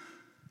you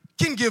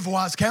can give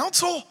wise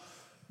counsel.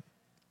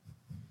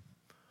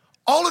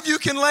 All of you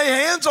can lay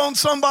hands on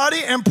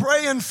somebody and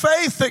pray in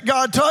faith that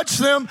God touch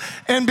them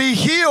and be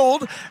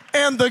healed,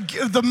 and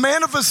the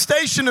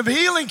manifestation of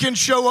healing can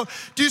show up.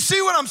 Do you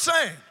see what I'm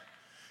saying?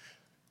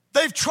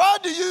 They've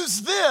tried to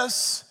use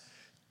this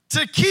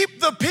to keep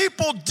the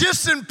people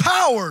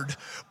disempowered.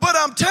 But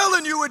I'm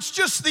telling you, it's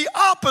just the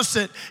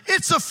opposite.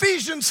 It's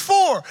Ephesians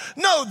 4.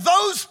 No,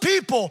 those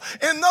people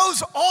in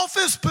those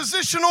office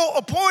positional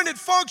appointed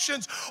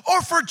functions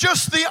are for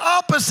just the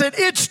opposite.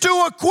 It's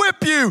to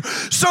equip you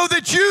so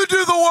that you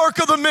do the work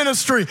of the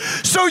ministry.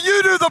 So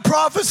you do the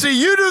prophecy,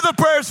 you do the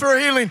prayers for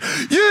healing,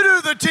 you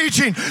do the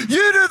teaching,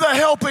 you do the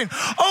helping.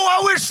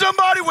 Oh, I wish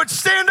somebody would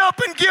stand up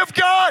and give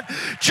God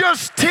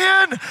just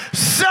 10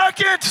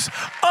 seconds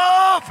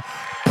of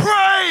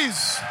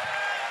praise.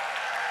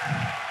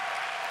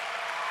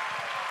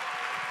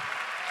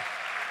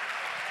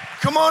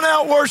 Come on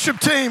out, worship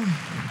team.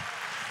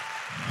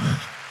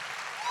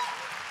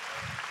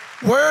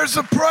 Where's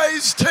the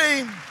praise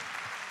team?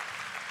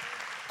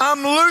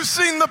 I'm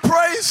loosing the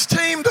praise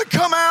team to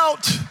come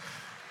out.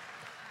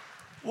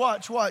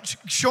 Watch.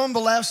 Show them the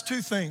last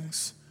 2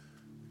 things.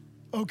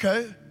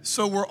 Okay,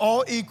 so we're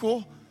all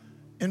equal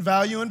in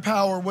value and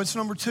power. What's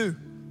number 2?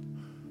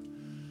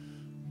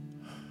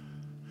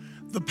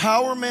 The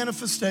power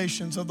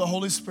manifestations of the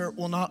Holy Spirit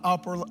will not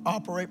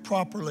operate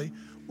properly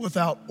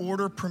without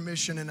order,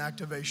 permission, and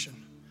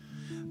activation.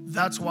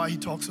 That's why he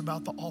talks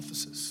about the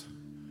offices.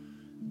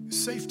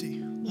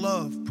 Safety,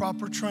 love,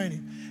 proper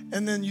training.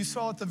 And then you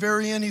saw at the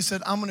very end, he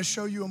said, I'm going to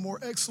show you a more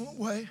excellent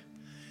way.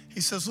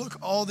 He says,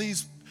 look, all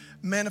these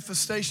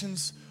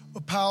manifestations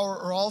of power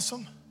are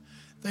awesome.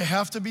 They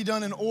have to be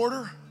done in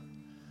order.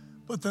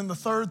 But then the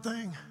third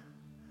thing,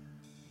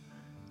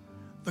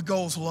 the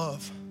goal's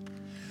love.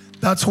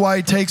 That's why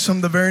he takes them,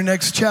 the very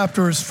next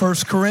chapter is 1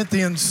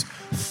 Corinthians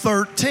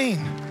 13.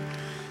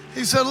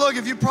 He said, look,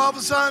 if you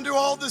prophesy and do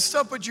all this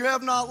stuff, but you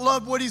have not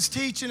loved, what he's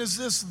teaching is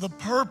this: the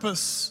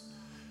purpose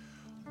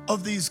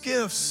of these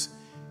gifts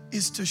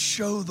is to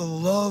show the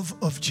love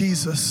of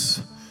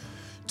Jesus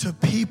to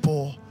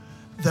people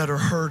that are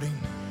hurting.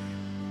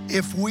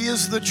 If we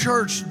as the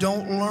church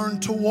don't learn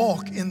to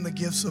walk in the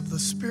gifts of the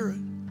Spirit,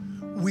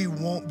 we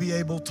won't be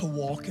able to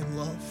walk in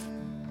love.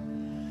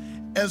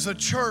 As a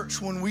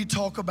church, when we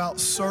talk about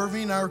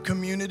serving our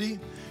community,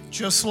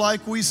 just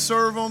like we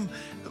serve them,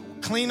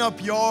 clean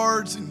up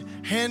yards and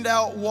hand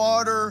out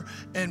water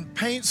and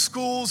paint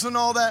schools and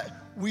all that,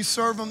 we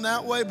serve them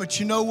that way. But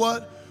you know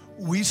what?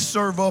 we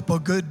serve up a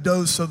good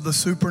dose of the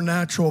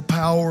supernatural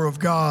power of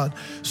God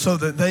so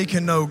that they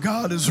can know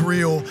God is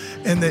real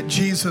and that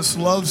Jesus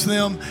loves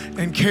them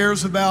and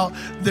cares about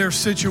their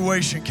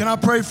situation. Can I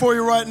pray for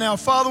you right now?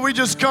 Father, we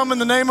just come in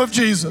the name of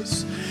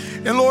Jesus.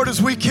 And Lord,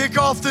 as we kick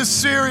off this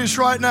series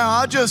right now,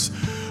 I just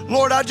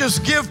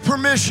give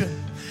permission.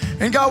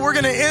 And God, we're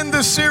going to end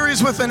this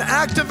series with an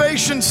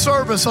activation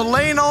service, a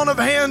laying on of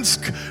hands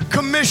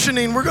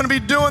commissioning. We're going to be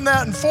doing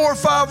that in 4 or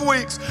 5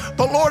 weeks.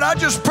 But Lord, I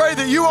just pray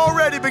that you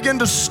already begin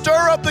to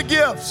stir up the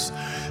gifts.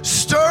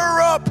 Stir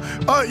up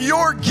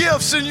your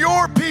gifts and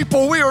your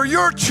people. We are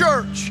your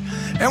church.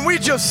 And we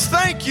just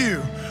thank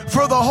you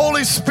for the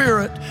Holy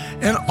Spirit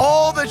and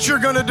all that you're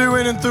going to do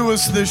in and through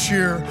us this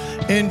year.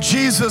 In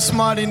Jesus'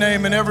 mighty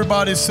name. And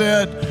everybody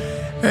said,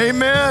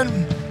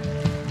 amen.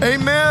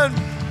 Amen.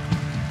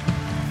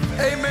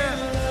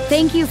 Amen.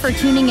 Thank you for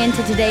tuning in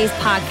to today's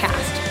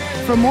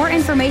podcast. For more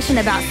information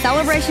about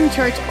Celebration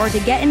Church or to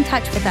get in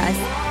touch with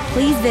us,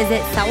 please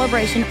visit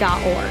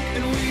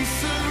celebration.org.